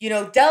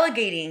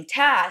 delegating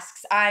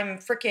tasks. I'm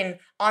freaking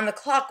on the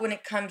clock when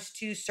it comes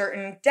to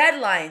certain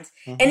deadlines.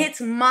 Mm-hmm. And it's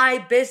my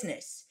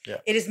business. Yeah.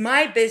 It is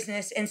my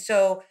business. And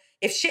so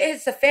if shit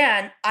hits the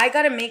fan, I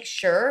got to make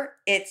sure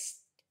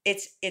it's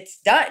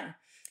done.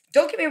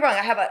 Don't get me wrong.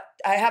 I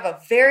have a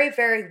very,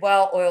 very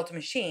well-oiled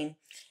machine.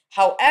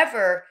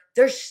 However,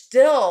 there's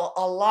still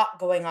a lot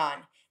going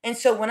on. And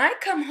so when I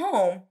come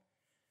home,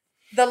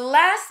 the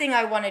last thing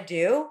I want to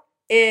do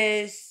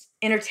is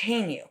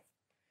entertain you.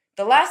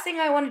 The last thing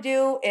I want to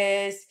do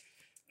is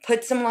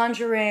put some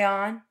lingerie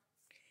on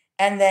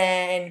and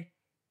then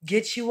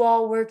get you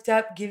all worked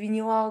up, giving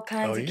you all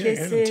kinds of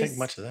kisses. You don't take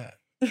much of that.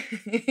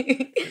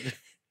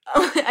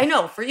 I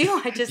know. For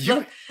you, I just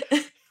look.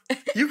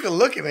 You can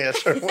look at me a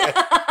certain way.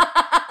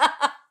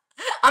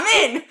 I'm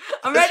in.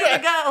 I'm ready to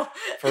go.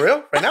 For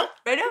real? Right now?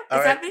 Right now?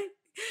 It's happening?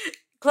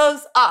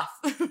 Clothes off.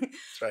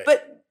 That's right.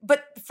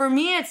 But for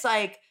me, it's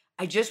like,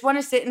 I just want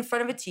to sit in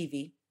front of a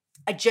TV.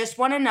 I just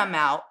want to numb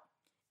out.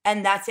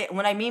 And that's it.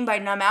 What I mean by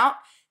numb out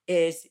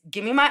is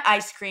give me my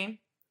ice cream,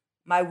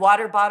 my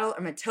water bottle,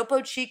 or my Topo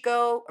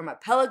Chico, or my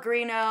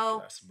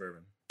Pellegrino.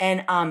 Suburban.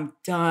 And I'm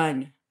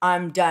done.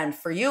 I'm done.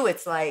 For you,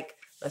 it's like,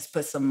 let's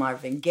put some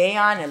Marvin Gaye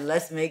on and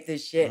let's make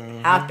this shit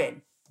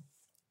happen.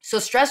 So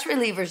stress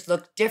relievers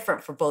look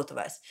different for both of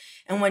us.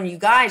 And when you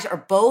guys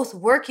are both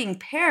working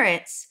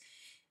parents,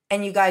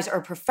 and you guys are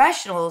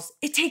professionals,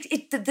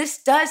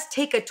 this does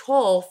take a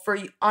toll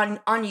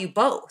on you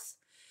both.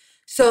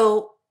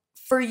 So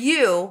for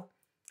you,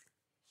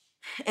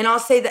 and I'll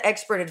say the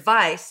expert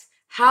advice,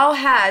 how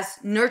has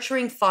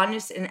nurturing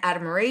fondness and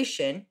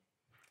admiration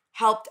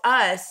helped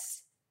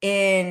us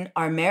in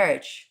our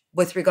marriage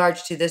with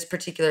regards to this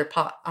particular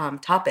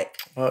topic?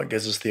 Well, it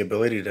gives us the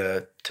ability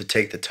to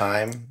take the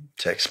time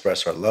to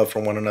express our love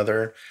for one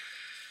another,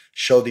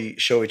 show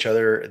each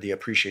other the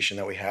appreciation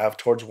that we have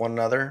towards one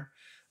another.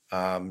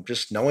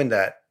 Just knowing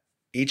that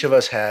each of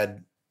us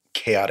had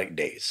chaotic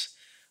days.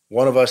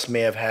 One of us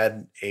may have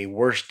had a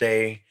worse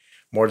day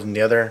more than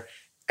the other.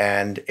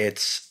 And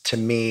to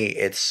me,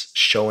 it's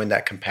showing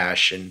that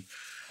compassion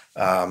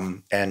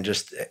and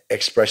just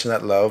expressing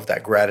that love,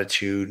 that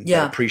gratitude,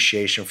 that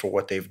appreciation for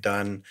what they've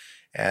done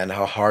and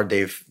how hard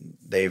they've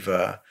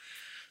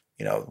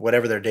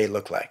whatever their day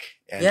looked like,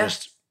 and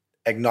just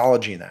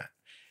acknowledging that.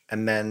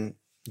 And then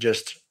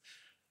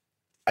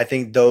I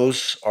think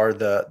those are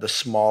the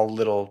small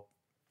little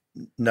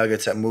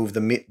nuggets that move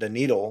the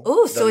needle.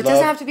 Oh, so it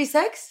doesn't have to be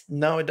sex?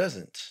 No, it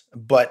doesn't.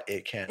 But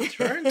it can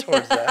turn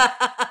towards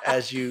that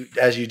as you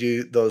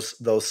do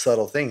those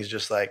subtle things.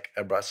 Just like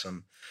I brought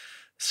some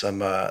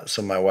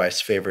of my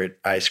wife's favorite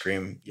ice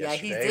cream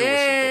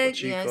yesterday with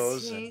some Topo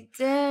Chicos. Yes, he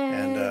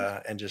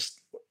did.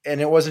 And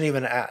it wasn't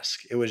even an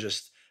ask. It was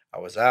just I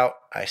was out,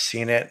 I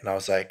seen it, and I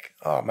was like,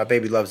 oh, my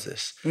baby loves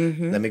this.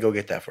 Mm-hmm. Let me go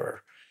get that for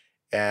her.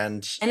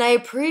 And I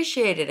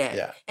appreciated it.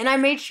 Yeah. And I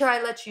made sure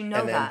I let you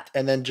know that.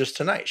 And then just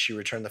tonight, she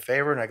returned the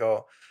favor, and I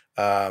go,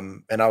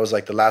 and I was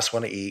like the last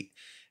one to eat,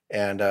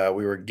 and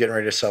we were getting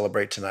ready to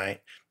celebrate tonight.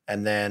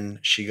 And then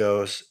she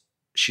goes,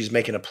 she's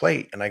making a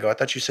plate, and I go, I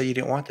thought you said you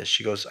didn't want this.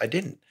 She goes, I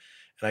didn't.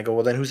 And I go,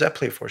 well, then who's that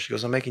plate for? She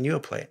goes, I'm making you a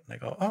plate. And I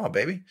go, oh,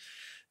 baby.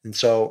 And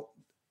so,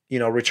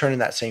 returning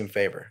that same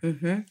favor.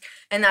 Mm-hmm.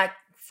 And that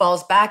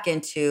falls back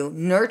into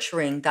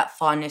nurturing that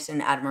fondness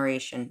and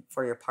admiration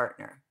for your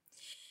partner.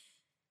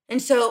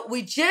 And so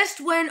we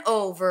just went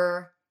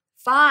over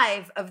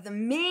 5 of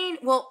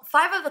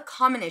the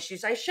common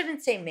issues. I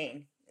shouldn't say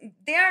main.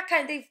 They are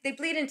they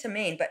bleed into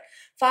main, but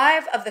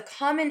 5 of the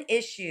common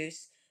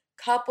issues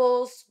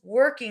couples,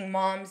 working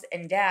moms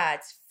and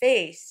dads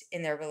face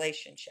in their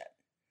relationship.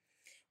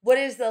 What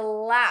is the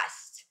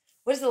last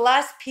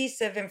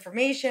piece of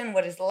information?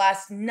 What is the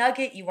last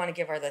nugget you want to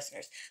give our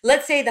listeners?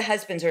 Let's say the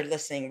husbands are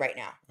listening right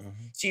now.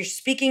 Mm-hmm. So you're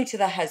speaking to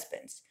the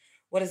husbands.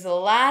 What is the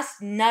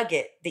last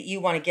nugget that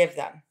you want to give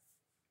them?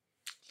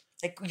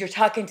 Like you're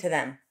talking to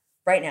them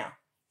right now.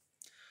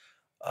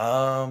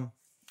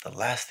 The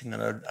last thing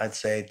that I'd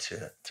say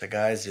to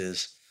guys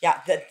is...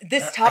 Yeah,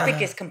 this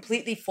topic is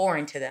completely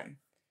foreign to them.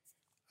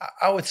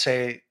 I would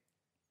say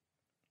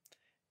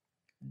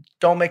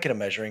don't make it a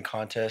measuring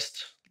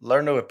contest.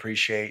 Learn to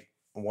appreciate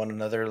one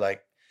another.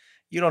 Like,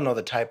 you don't know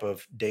the type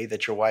of day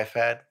that your wife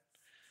had.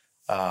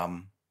 They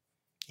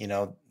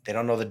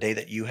don't know the day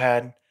that you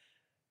had.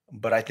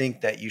 But I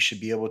think that you should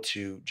be able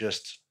to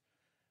just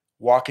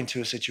walk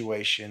into a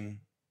situation,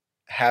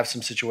 have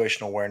some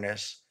situational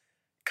awareness,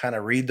 kind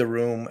of read the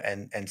room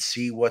and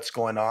see what's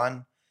going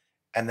on,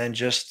 and then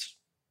just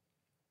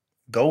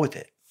go with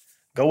it.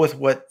 Go with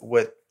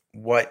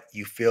what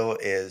you feel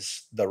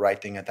is the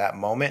right thing at that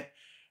moment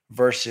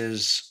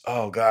versus,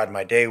 oh God,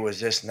 my day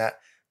was this and that.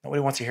 Nobody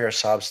wants to hear a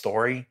sob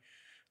story.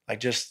 Like,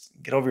 just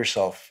get over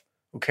yourself.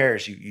 Who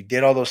cares? You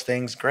did all those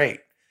things. Great.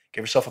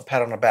 Give yourself a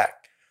pat on the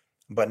back.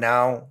 But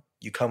now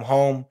you come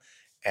home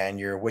and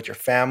you're with your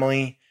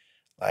family.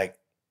 Like,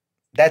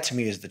 that to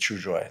me is the true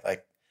joy.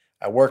 Like,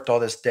 I worked all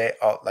this day,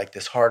 like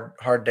this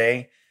hard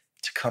day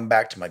to come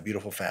back to my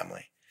beautiful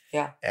family.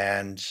 Yeah.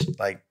 And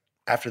like,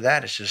 after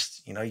that, it's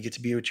just, you get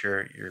to be with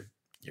your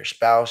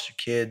spouse, your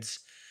kids.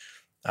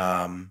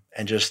 And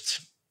just,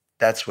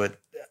 that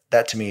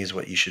to me is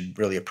what you should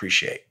really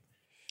appreciate.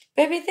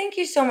 Baby, thank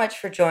you so much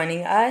for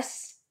joining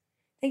us.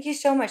 Thank you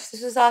so much.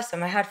 This was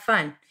awesome. I had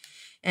fun.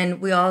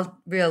 And we all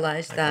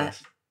realized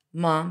that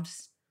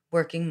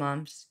working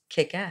moms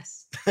kick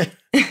ass.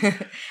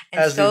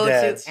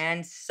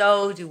 and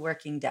so do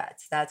working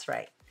dads. That's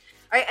right.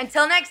 All right,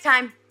 until next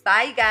time.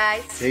 Bye, you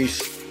guys.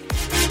 Peace.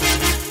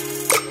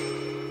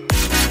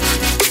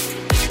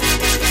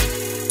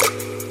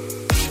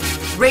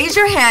 Raise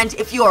your hand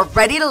if you are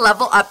ready to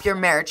level up your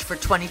marriage for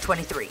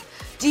 2023.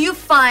 Do you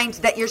find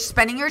that you're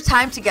spending your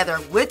time together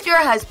with your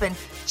husband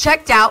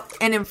checked out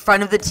and in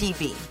front of the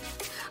TV?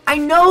 I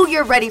know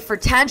you're ready for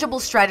tangible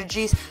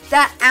strategies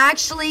that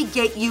actually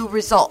get you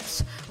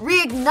results.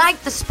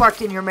 Reignite the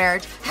spark in your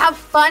marriage, have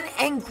fun,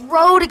 and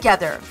grow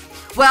together.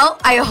 Well,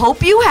 I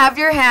hope you have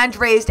your hand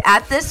raised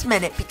at this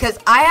minute because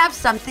I have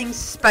something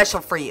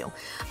special for you.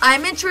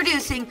 I'm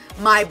introducing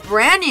my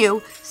brand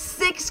new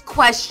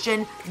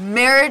 6-question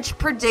marriage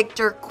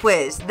predictor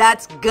quiz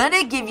that's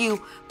gonna give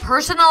you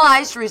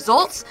personalized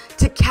results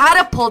to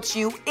catapult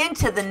you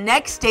into the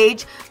next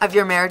stage of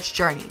your marriage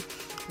journey.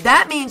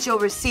 That means you'll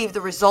receive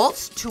the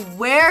results to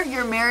where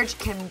your marriage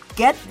can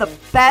get the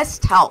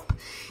best help.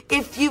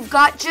 If you've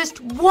got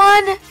just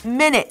 1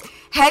 minute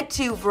head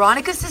to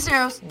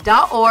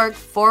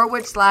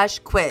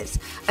veronicacisneros.org/quiz.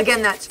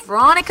 Again, that's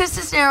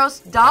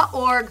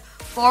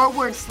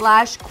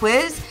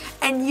veronicacisneros.org/quiz,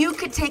 and you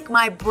could take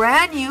my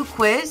brand new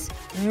quiz,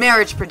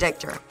 Marriage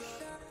Predictor.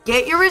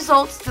 Get your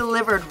results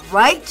delivered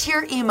right to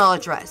your email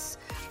address.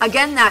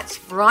 Again, that's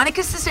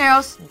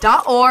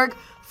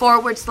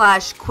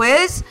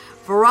veronicacisneros.org/quiz,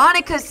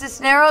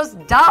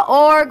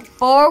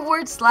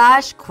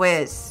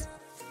 veronicacisneros.org/quiz.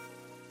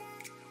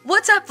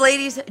 What's up,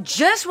 ladies?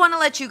 Just want to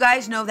let you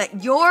guys know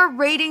that your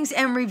ratings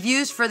and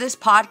reviews for this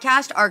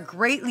podcast are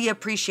greatly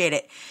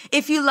appreciated.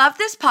 If you love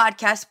this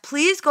podcast,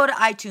 please go to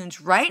iTunes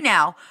right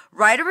now,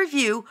 write a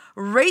review,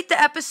 rate the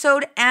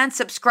episode, and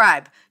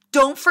subscribe.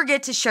 Don't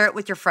forget to share it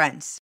with your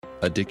friends.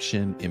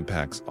 Addiction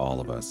impacts all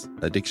of us.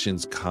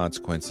 Addiction's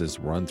consequences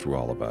run through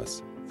all of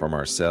us. From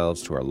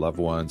ourselves to our loved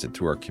ones and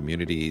through our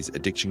communities,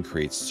 addiction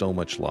creates so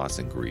much loss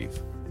and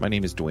grief. My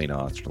name is Dwayne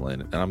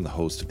Osterlin, and I'm the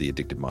host of the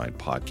Addicted Mind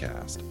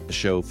podcast, a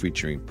show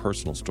featuring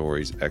personal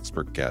stories,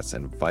 expert guests,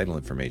 and vital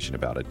information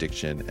about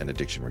addiction and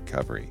addiction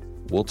recovery.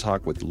 We'll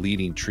talk with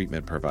leading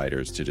treatment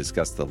providers to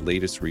discuss the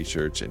latest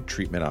research and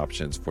treatment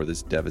options for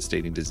this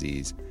devastating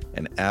disease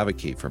and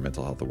advocate for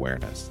mental health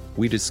awareness.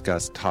 We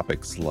discuss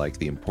topics like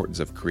the importance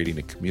of creating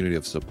a community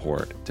of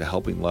support, to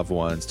helping loved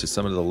ones, to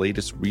some of the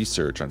latest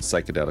research on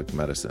psychedelic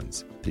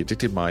medicines. The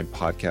Addicted Mind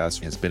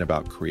podcast has been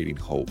about creating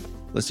hope,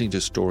 listening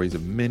to stories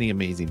of many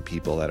amazing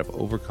people that have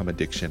overcome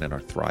addiction and are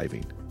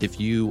thriving. If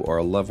you or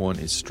a loved one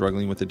is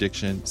struggling with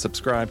addiction,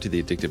 subscribe to the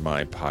Addicted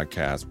Mind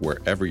podcast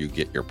wherever you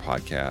get your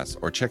podcasts,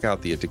 or check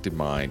out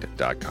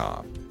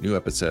theaddictedmind.com. New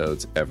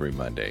episodes every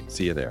Monday.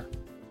 See you there.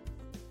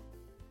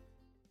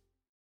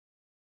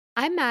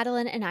 I'm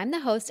Madeline, and I'm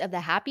the host of the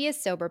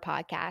Happiest Sober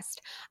podcast.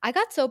 I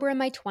got sober in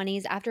my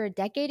 20s after a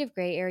decade of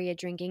gray area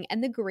drinking,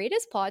 and the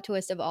greatest plot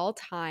twist of all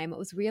time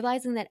was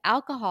realizing that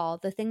alcohol,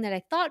 the thing that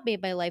I thought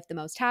made my life the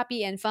most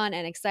happy and fun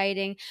and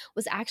exciting,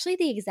 was actually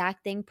the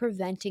exact thing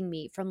preventing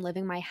me from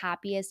living my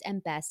happiest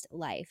and best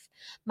life.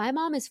 My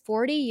mom is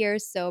 40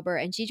 years sober,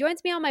 and she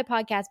joins me on my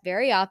podcast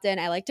very often.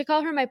 I like to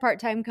call her my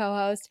part-time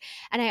co-host,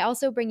 and I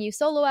also bring you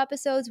solo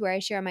episodes where I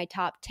share my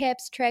top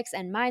tips, tricks,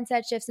 and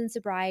mindset shifts in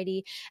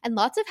sobriety, and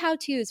lots of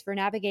how-tos for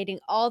navigating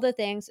all the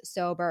things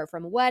sober,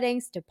 from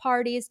weddings to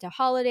parties to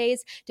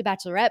holidays to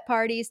bachelorette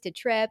parties to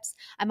trips.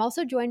 I'm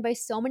also joined by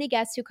so many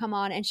guests who come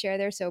on and share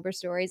their sober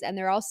stories, and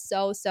they're all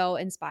so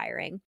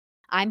inspiring.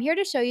 I'm here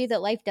to show you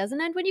that life doesn't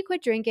end when you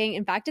quit drinking.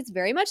 In fact, it's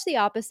very much the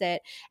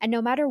opposite. And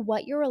no matter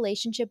what your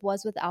relationship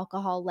was with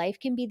alcohol, life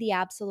can be the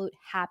absolute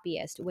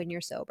happiest when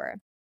you're sober.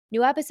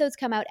 New episodes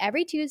come out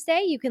every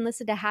Tuesday. You can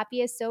listen to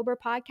Happiest Sober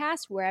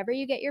podcast wherever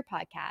you get your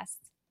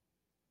podcasts.